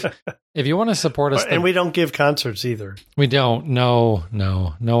 If you want to support us, and we don't give concerts either. We don't. No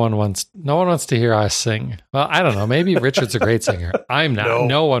one wants to hear us sing. Well, I don't know. Maybe Richard's a great singer. I'm not.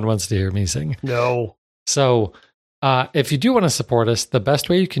 No one wants to hear me sing. No. So, if you do want to support us, the best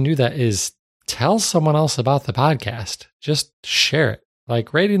way you can do that is tell someone else about the podcast. Just share it.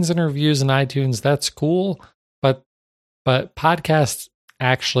 Like ratings and reviews in iTunes, that's cool, but podcasts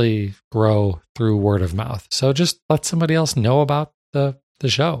actually grow through word of mouth. So just let somebody else know about the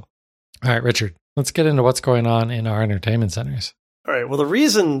show. All right, Richard, let's get into what's going on in our entertainment centers. All right. Well, the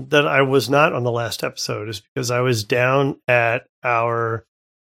reason that I was not on the last episode is because I was down at our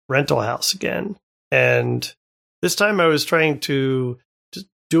rental house again. And this time I was trying to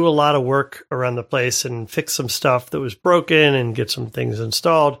do a lot of work around the place and fix some stuff that was broken and get some things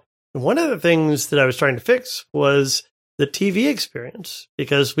installed. And one of the things that I was trying to fix was the TV experience,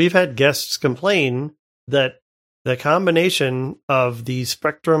 because we've had guests complain that the combination of the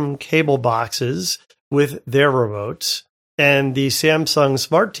Spectrum cable boxes with their remotes and the Samsung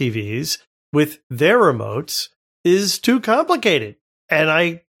smart TVs with their remotes is too complicated. And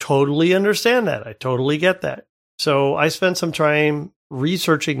I totally understand that. I totally get that. So I spent some time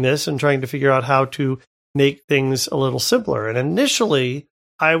researching this and trying to figure out how to make things a little simpler. And initially,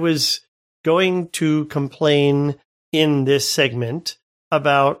 I was going to complain in this segment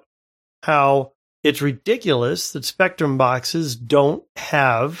about how it's ridiculous that Spectrum boxes don't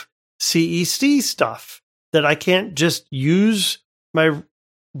have CEC stuff, that I can't just use my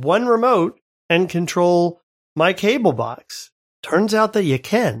one remote and control my cable box. Turns out that you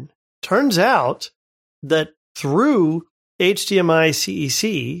can. Turns out that through HDMI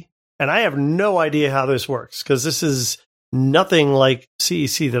CEC, and I have no idea how this works because this is nothing like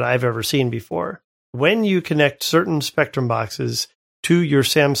CEC that I've ever seen before. When you connect certain Spectrum boxes to your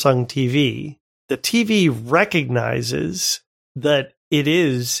Samsung TV, the TV recognizes that it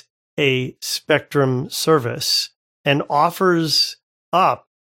is a Spectrum service and offers up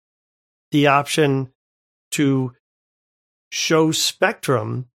the option to show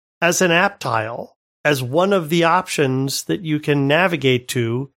Spectrum as an app tile, as one of the options that you can navigate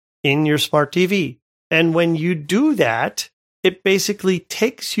to in your smart TV. And when you do that, it basically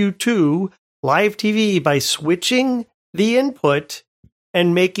takes you to live TV by switching the input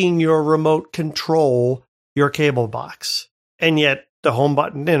and making your remote control your cable box. And yet the home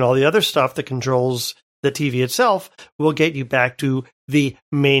button and all the other stuff that controls the TV itself will get you back to the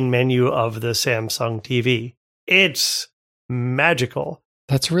main menu of the Samsung TV. It's magical.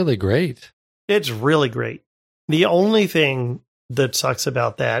 That's really great. It's really great. The only thing that sucks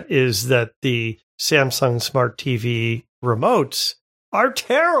about that is that the Samsung Smart TV remotes are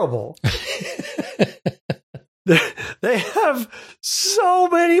terrible. They have so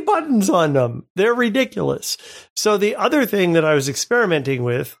many buttons on them. They're ridiculous. So the other thing that I was experimenting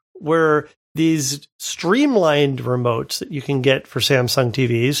with were these streamlined remotes that you can get for Samsung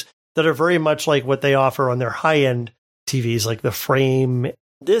TVs that are very much like what they offer on their high-end TVs, like the Frame.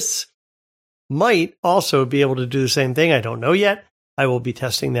 This might also be able to do the same thing. I don't know yet. I will be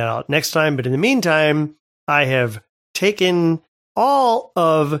testing that out next time. But in the meantime, I have taken all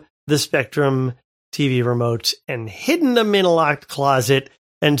of the Spectrum TV remotes and hidden them in a locked closet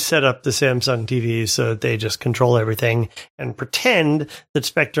and set up the Samsung TVs so that they just control everything and pretend that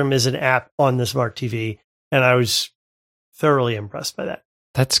Spectrum is an app on the smart TV. And I was thoroughly impressed by that.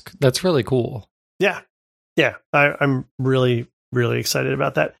 That's really cool. Yeah. I'm really, really excited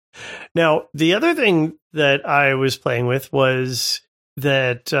about that. Now, the other thing that I was playing with was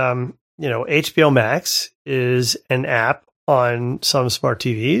that, HBO Max is an app on some smart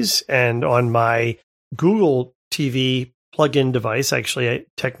TVs, and on my Google TV plug-in device. Actually,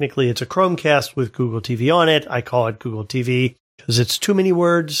 technically it's a Chromecast with Google TV on it. I call it Google TV because it's too many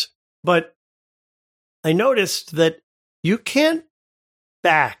words. But I noticed that you can't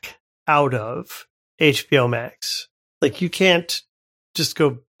back out of HBO Max. Like, you can't just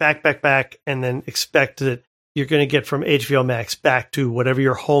go back, and then expect that you're going to get from HBO Max back to whatever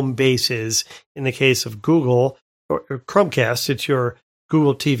your home base is. In the case of Google or Chromecast, it's your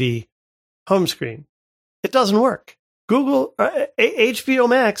Google TV home screen. It doesn't work. HBO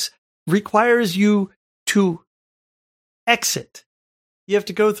Max requires you to exit. You have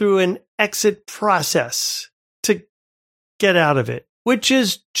to go through an exit process to get out of it, which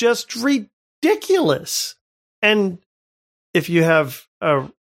is just ridiculous. And if you have a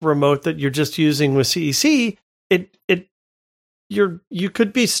remote that you're just using with CEC, you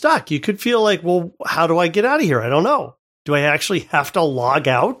could be stuck. You could feel like, well, how do I get out of here? I don't know. Do I actually have to log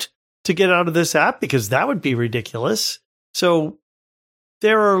out to get out of this app? Because that would be ridiculous. So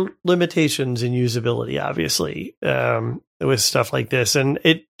there are limitations in usability, obviously, with stuff like this. And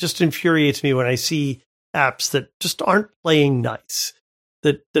it just infuriates me when I see apps that just aren't playing nice,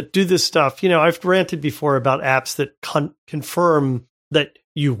 that do this stuff. I've ranted before about apps that confirm that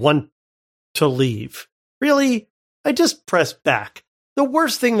you want to leave. Really? I just press back. The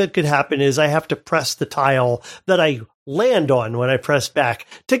worst thing that could happen is I have to press the tile that I land on when I press back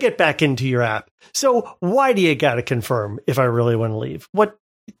to get back into your app. So why do you got to confirm if I really want to leave? What?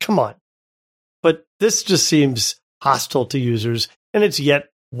 Come on. But this just seems hostile to users, and it's yet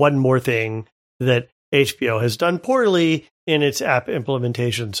one more thing that HBO has done poorly in its app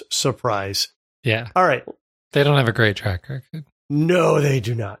implementations. Surprise. Yeah. All right. They don't have a great track record. No, they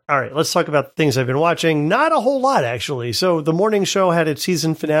do not. All right, let's talk about the things I've been watching. Not a whole lot, actually. So the morning show had its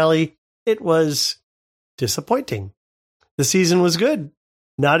season finale. It was disappointing. The season was good.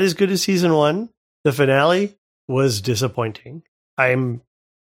 Not as good as season one. The finale was disappointing. I'm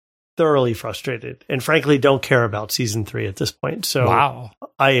thoroughly frustrated and frankly don't care about season 3 at this point. So wow.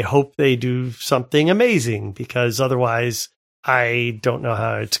 I hope they do something amazing because otherwise I don't know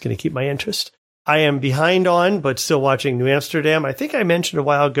how it's going to keep my interest. I am behind on, but still watching New Amsterdam. I think I mentioned a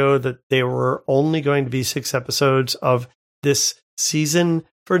while ago that there were only going to be 6 episodes of this season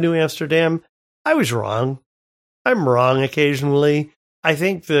for New Amsterdam. I was wrong. I'm wrong occasionally. I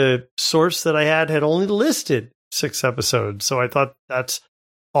think the source that I had only listed 6 episodes. So I thought that's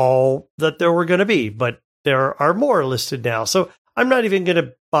all that there were going to be, but there are more listed now. So I'm not even going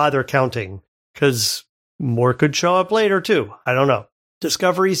to bother counting because more could show up later too. I don't know.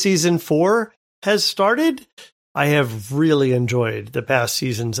 Discovery season 4 has started. I have really enjoyed the past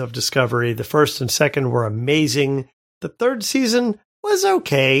seasons of Discovery. The first and second were amazing. The third season was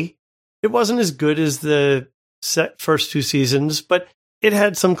okay. It wasn't as good as the first 2 seasons, but it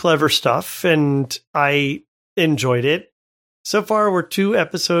had some clever stuff and I enjoyed it. So far, we're 2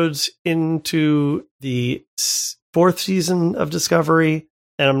 episodes into the 4th season of Discovery,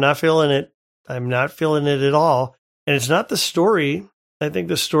 and I'm not feeling it. I'm not feeling it at all. And it's not the story. I think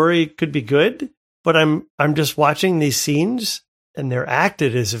the story could be good, but I'm just watching these scenes and they're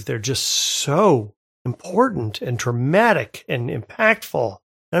acted as if they're just so important and dramatic and impactful.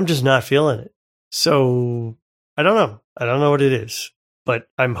 I'm just not feeling it. So I don't know. I don't know what it is, but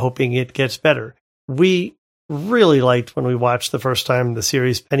I'm hoping it gets better. We really liked when we watched the first time the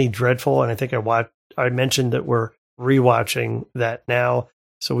series Penny Dreadful, and I think I mentioned that we're rewatching that now.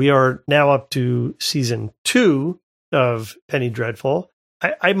 So we are now up to season 2 of Penny Dreadful.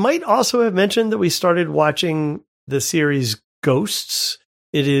 I might also have mentioned that we started watching the series Ghosts.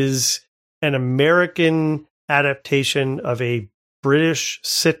 It is an American adaptation of a British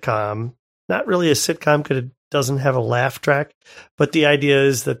sitcom. Not really a sitcom because it doesn't have a laugh track, but the idea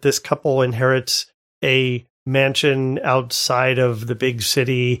is that this couple inherits a mansion outside of the big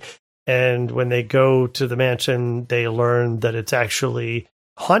city, and when they go to the mansion, they learn that it's actually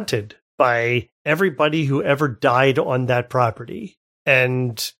haunted by everybody who ever died on that property.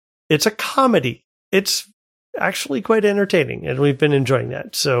 And it's a comedy. It's actually quite entertaining, and we've been enjoying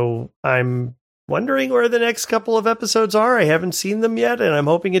that. So I'm wondering where the next couple of episodes are. I haven't seen them yet, and I'm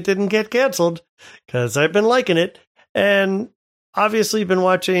hoping it didn't get canceled because I've been liking it. And obviously been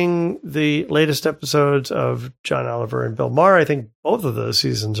watching the latest episodes of John Oliver and Bill Maher. I think both of those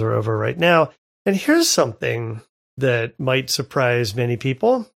seasons are over right now. And here's something that might surprise many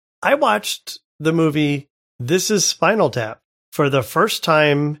people. I watched the movie This Is Spinal Tap for the first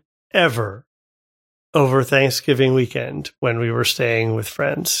time ever over Thanksgiving weekend when we were staying with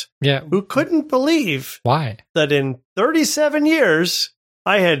friends. Yeah. Who couldn't believe why that in 37 years,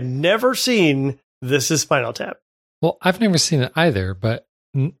 I had never seen This Is Spinal Tap. Well, I've never seen it either, but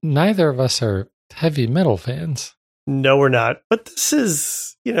neither of us are heavy metal fans. No, we're not. But this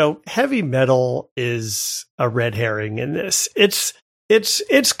is, heavy metal is a red herring in this.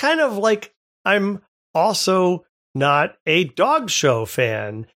 It's kind of like I'm also not a dog show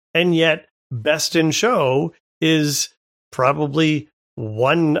fan, and yet Best in Show is probably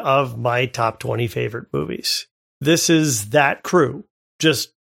one of my top 20 favorite movies. This is that crew.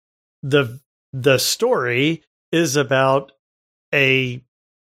 Just the story is about a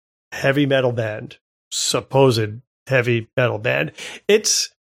heavy metal band, supposed heavy metal band. It's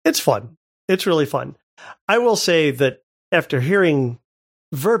fun. It's really fun. I will say that after hearing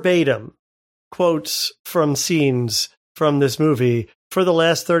verbatim quotes from scenes from this movie for the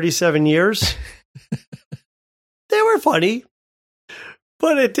last 37 years, they were funny,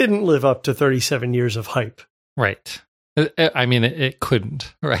 but it didn't live up to 37 years of hype. Right. I mean, it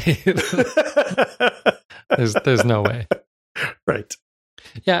couldn't, right? There's no way. Right.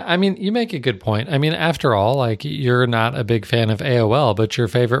 Yeah, I mean, you make a good point. I mean, after all, like, you're not a big fan of AOL, but your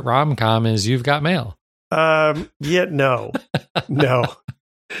favorite rom-com is You've Got Mail. No,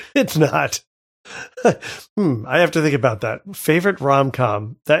 it's not. I have to think about that. Favorite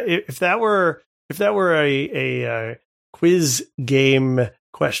rom-com. That if that were a quiz game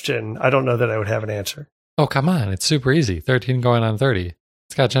question, I don't know that I would have an answer. Oh, come on. It's super easy. 13 going on 30.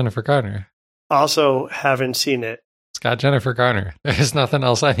 It's got Jennifer Garner. Also, haven't seen it. It's got Jennifer Garner. There's nothing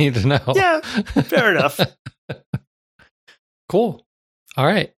else I need to know. Yeah, fair enough. Cool. All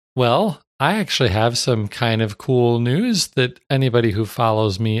right. Well, I actually have some kind of cool news that anybody who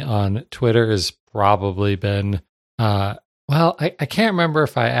follows me on Twitter has probably been, I can't remember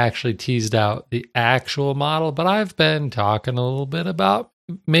if I actually teased out the actual model, but I've been talking a little bit about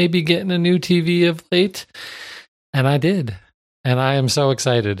maybe getting a new TV of late. And I did. And I am so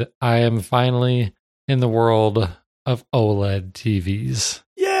excited. I am finally in the world of OLED TVs.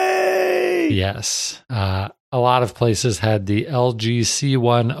 Yay! Yes. A lot of places had the LG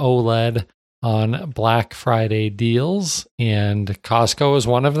C1 OLED on Black Friday deals, and Costco is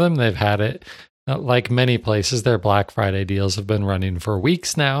one of them. They've had it, like many places, their Black Friday deals have been running for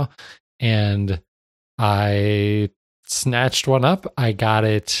weeks now, and I snatched one up. I got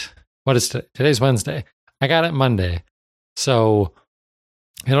it, what is today? Today's Wednesday. I got it Monday, so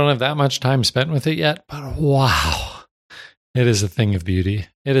I don't have that much time spent with it yet, but wow, it is a thing of beauty.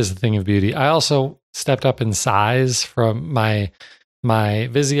 It is a thing of beauty. I also stepped up in size from my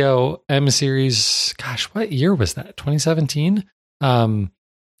Vizio M series. Gosh, what year was that? 2017?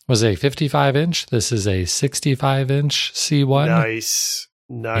 Was a 55-inch. This is a 65-inch C1. Nice.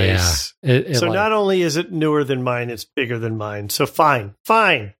 Yeah, so not only is it newer than mine, it's bigger than mine. So fine.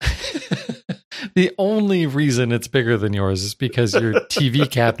 The only reason it's bigger than yours is because your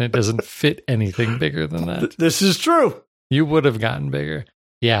TV cabinet doesn't fit anything bigger than that. This is true. You would have gotten bigger.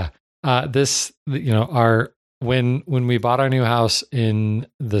 Yeah. This, when we bought our new house in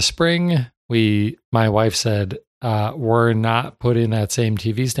the spring, my wife said, we're not putting that same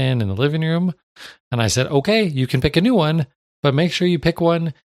TV stand in the living room. And I said, okay, you can pick a new one, but make sure you pick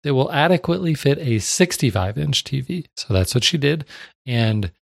one that will adequately fit a 65-inch TV. So that's what she did.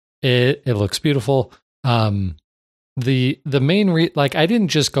 And it looks beautiful. The main I didn't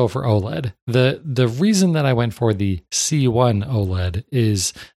just go for OLED. The reason that I went for the C1 OLED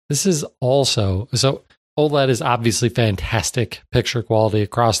is this is also, so OLED is obviously fantastic picture quality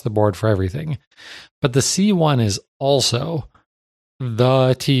across the board for everything. But the C1 is also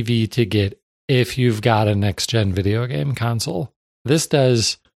the TV to get if you've got a next-gen video game console. This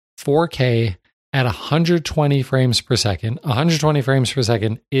does 4K at 120 frames per second. 120 frames per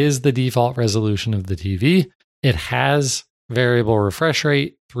second is the default resolution of the TV. It has variable refresh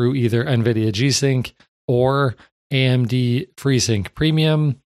rate through either NVIDIA G-Sync or AMD FreeSync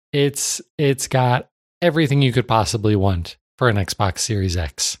Premium. It's got everything you could possibly want for an Xbox Series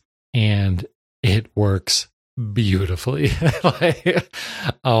X, and it works beautifully.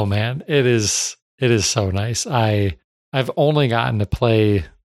 Oh man, it is so nice. I've only gotten to play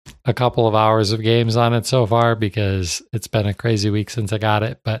a couple of hours of games on it so far because it's been a crazy week since I got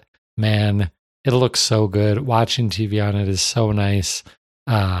it, but man, it looks so good. Watching TV on it is so nice.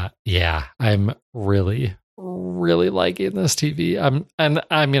 Yeah, I'm really liking this TV.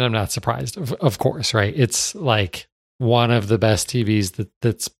 I'm not surprised, of course, right? It's like one of the best TVs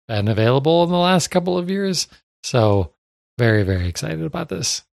that's been available in the last couple of years. So very, very excited about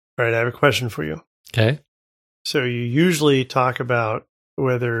this. All right, I have a question for you. Okay. So you usually talk about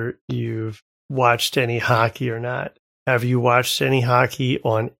whether you've watched any hockey or not. Have you watched any hockey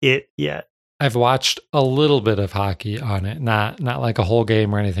on it yet? I've watched a little bit of hockey on it, not like a whole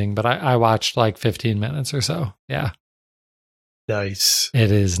game or anything, but I watched like 15 minutes or so. Yeah. Nice.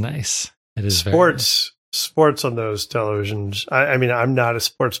 It is nice. It is sports on those televisions. I mean, I'm not a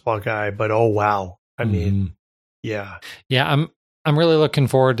sports ball guy, but oh wow. I mean, yeah. Yeah, I'm really looking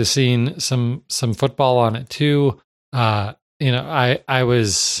forward to seeing some football on it too. I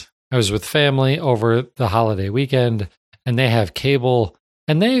was with family over the holiday weekend, and they have cable,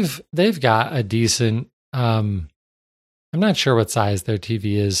 and they've got a decent. I'm not sure what size their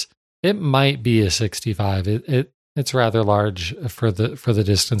TV is. It might be a 65. It's rather large for the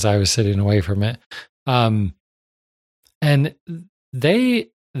distance I was sitting away from it. And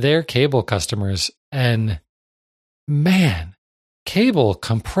they're cable customers, and man, cable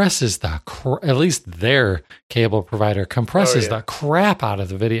compresses at least their cable provider compresses the crap out of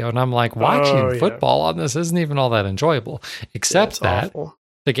the video. And I'm like, watching football on this isn't even all that enjoyable, except that awful.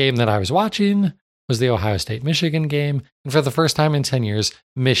 The game that I was watching was the Ohio State-Michigan game. And for the first time in 10 years,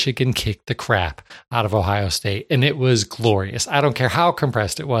 Michigan kicked the crap out of Ohio State. And it was glorious. I don't care how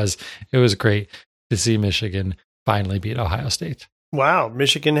compressed it was. It was great to see Michigan finally beat Ohio State. Wow.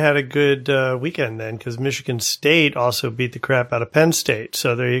 Michigan had a good weekend then, because Michigan State also beat the crap out of Penn State.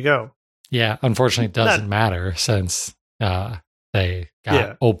 So there you go. Yeah. Unfortunately, it doesn't matter since they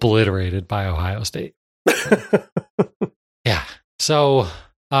got obliterated by Ohio State. Yeah. So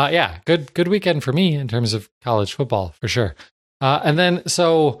Yeah, good weekend for me in terms of college football for sure. And then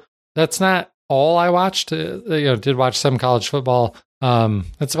so that's not all I watched. Did watch some college football.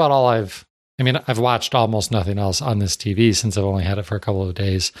 That's about all I've watched almost nothing else on this TV since I've only had it for a couple of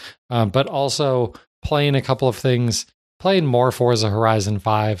days. But also playing a couple of things, playing more Forza Horizon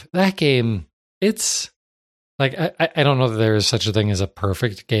 5. That game, it's like, I don't know that there is such a thing as a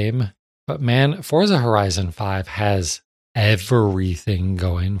perfect game, but man, Forza Horizon 5 has everything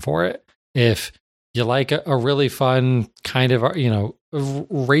going for it. If you like a really fun kind of,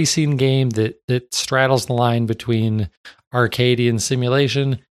 racing game that straddles the line between arcade and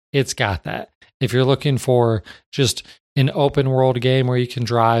simulation, it's got that. If you're looking for just an open world game where you can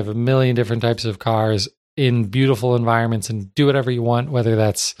drive a million different types of cars in beautiful environments and do whatever you want, whether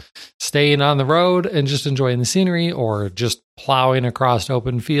that's staying on the road and just enjoying the scenery or just plowing across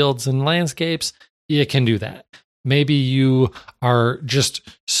open fields and landscapes, you can do that. Maybe you are just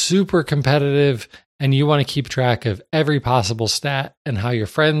super competitive and you want to keep track of every possible stat and how your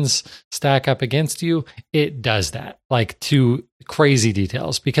friends stack up against you. It does that, like, to crazy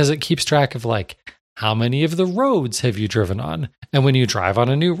details, because it keeps track of like how many of the roads have you driven on. And when you drive on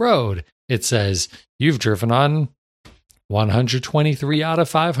a new road, it says you've driven on 123 out of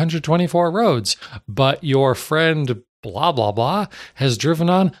 524 roads, but your friend blah, blah, blah has driven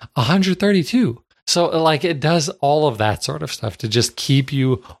on 132. So like it does all of that sort of stuff to just keep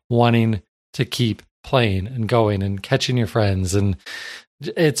you wanting to keep playing and going and catching your friends. And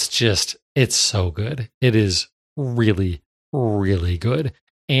it's so good. It is really, really good.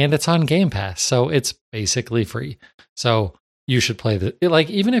 And it's on Game Pass. So it's basically free. So you should play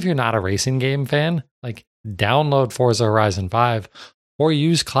even if you're not a racing game fan, like download Forza Horizon 5 or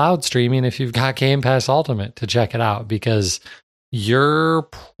use cloud streaming if you've got Game Pass Ultimate to check it out, because you're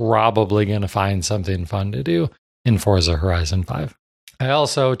probably going to find something fun to do in Forza Horizon 5. I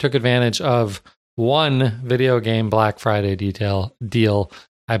also took advantage of one video game Black Friday deal.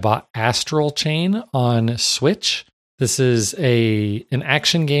 I bought Astral Chain on Switch. This is an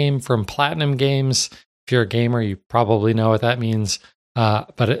action game from Platinum Games. If you're a gamer, you probably know what that means.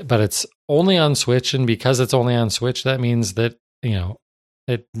 But it's only on Switch, and because it's only on Switch, that means that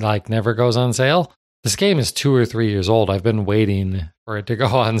it like never goes on sale. This game is 2 or 3 years old. I've been waiting for it to go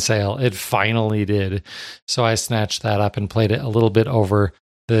on sale. It finally did. So I snatched that up and played it a little bit over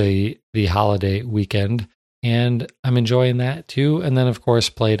the holiday weekend. And I'm enjoying that too. And then, of course,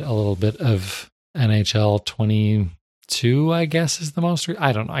 played a little bit of NHL 22, I guess is the most.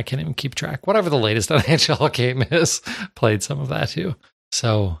 I don't know. I can't even keep track. Whatever the latest NHL game is, played some of that too.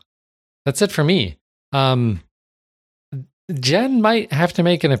 So that's it for me. Jen might have to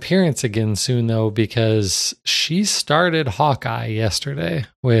make an appearance again soon, though, because she started Hawkeye yesterday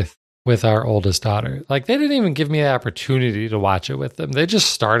with our oldest daughter. Like, they didn't even give me the opportunity to watch it with them. They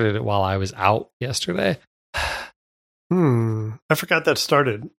just started it while I was out yesterday. I forgot that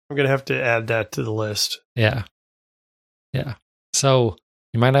started. I'm going to have to add that to the list. Yeah. So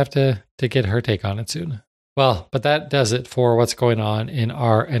you might have to get her take on it soon. Well, but that does it for what's going on in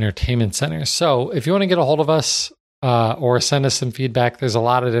our entertainment center. So if you want to get a hold of us, or send us some feedback, there's a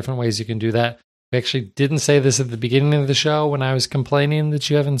lot of different ways you can do that. We actually didn't say this at the beginning of the show when I was complaining that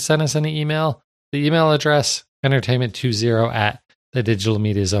you haven't sent us any email. The email address,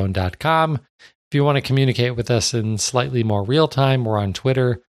 entertainment20@thedigitalmediazone.com. If you want to communicate with us in slightly more real time, we're on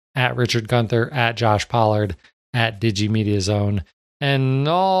Twitter, @RichardGunther, @JoshPollard, @DigiMediaZone, and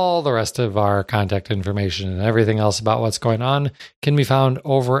all the rest of our contact information and everything else about what's going on can be found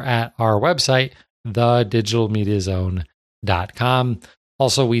over at our website, thedigitalmediazone.com.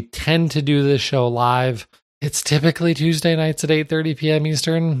 Also, we tend to do this show live. It's typically Tuesday nights at 8:30 p.m.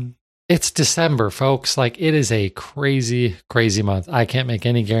 Eastern. It's December, folks. Like, it is a crazy, crazy month. I can't make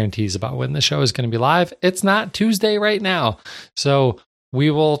any guarantees about when the show is going to be live. It's not Tuesday right now. So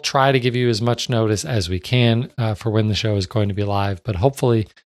we will try to give you as much notice as we can for when the show is going to be live, but hopefully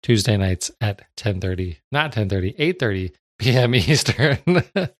Tuesday nights at 8:30 p.m. Eastern.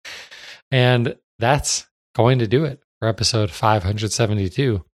 And that's going to do it for episode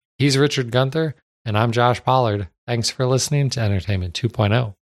 572. He's Richard Gunther, and I'm Josh Pollard. Thanks for listening to Entertainment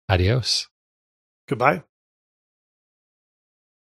 2.0. Adios. Goodbye.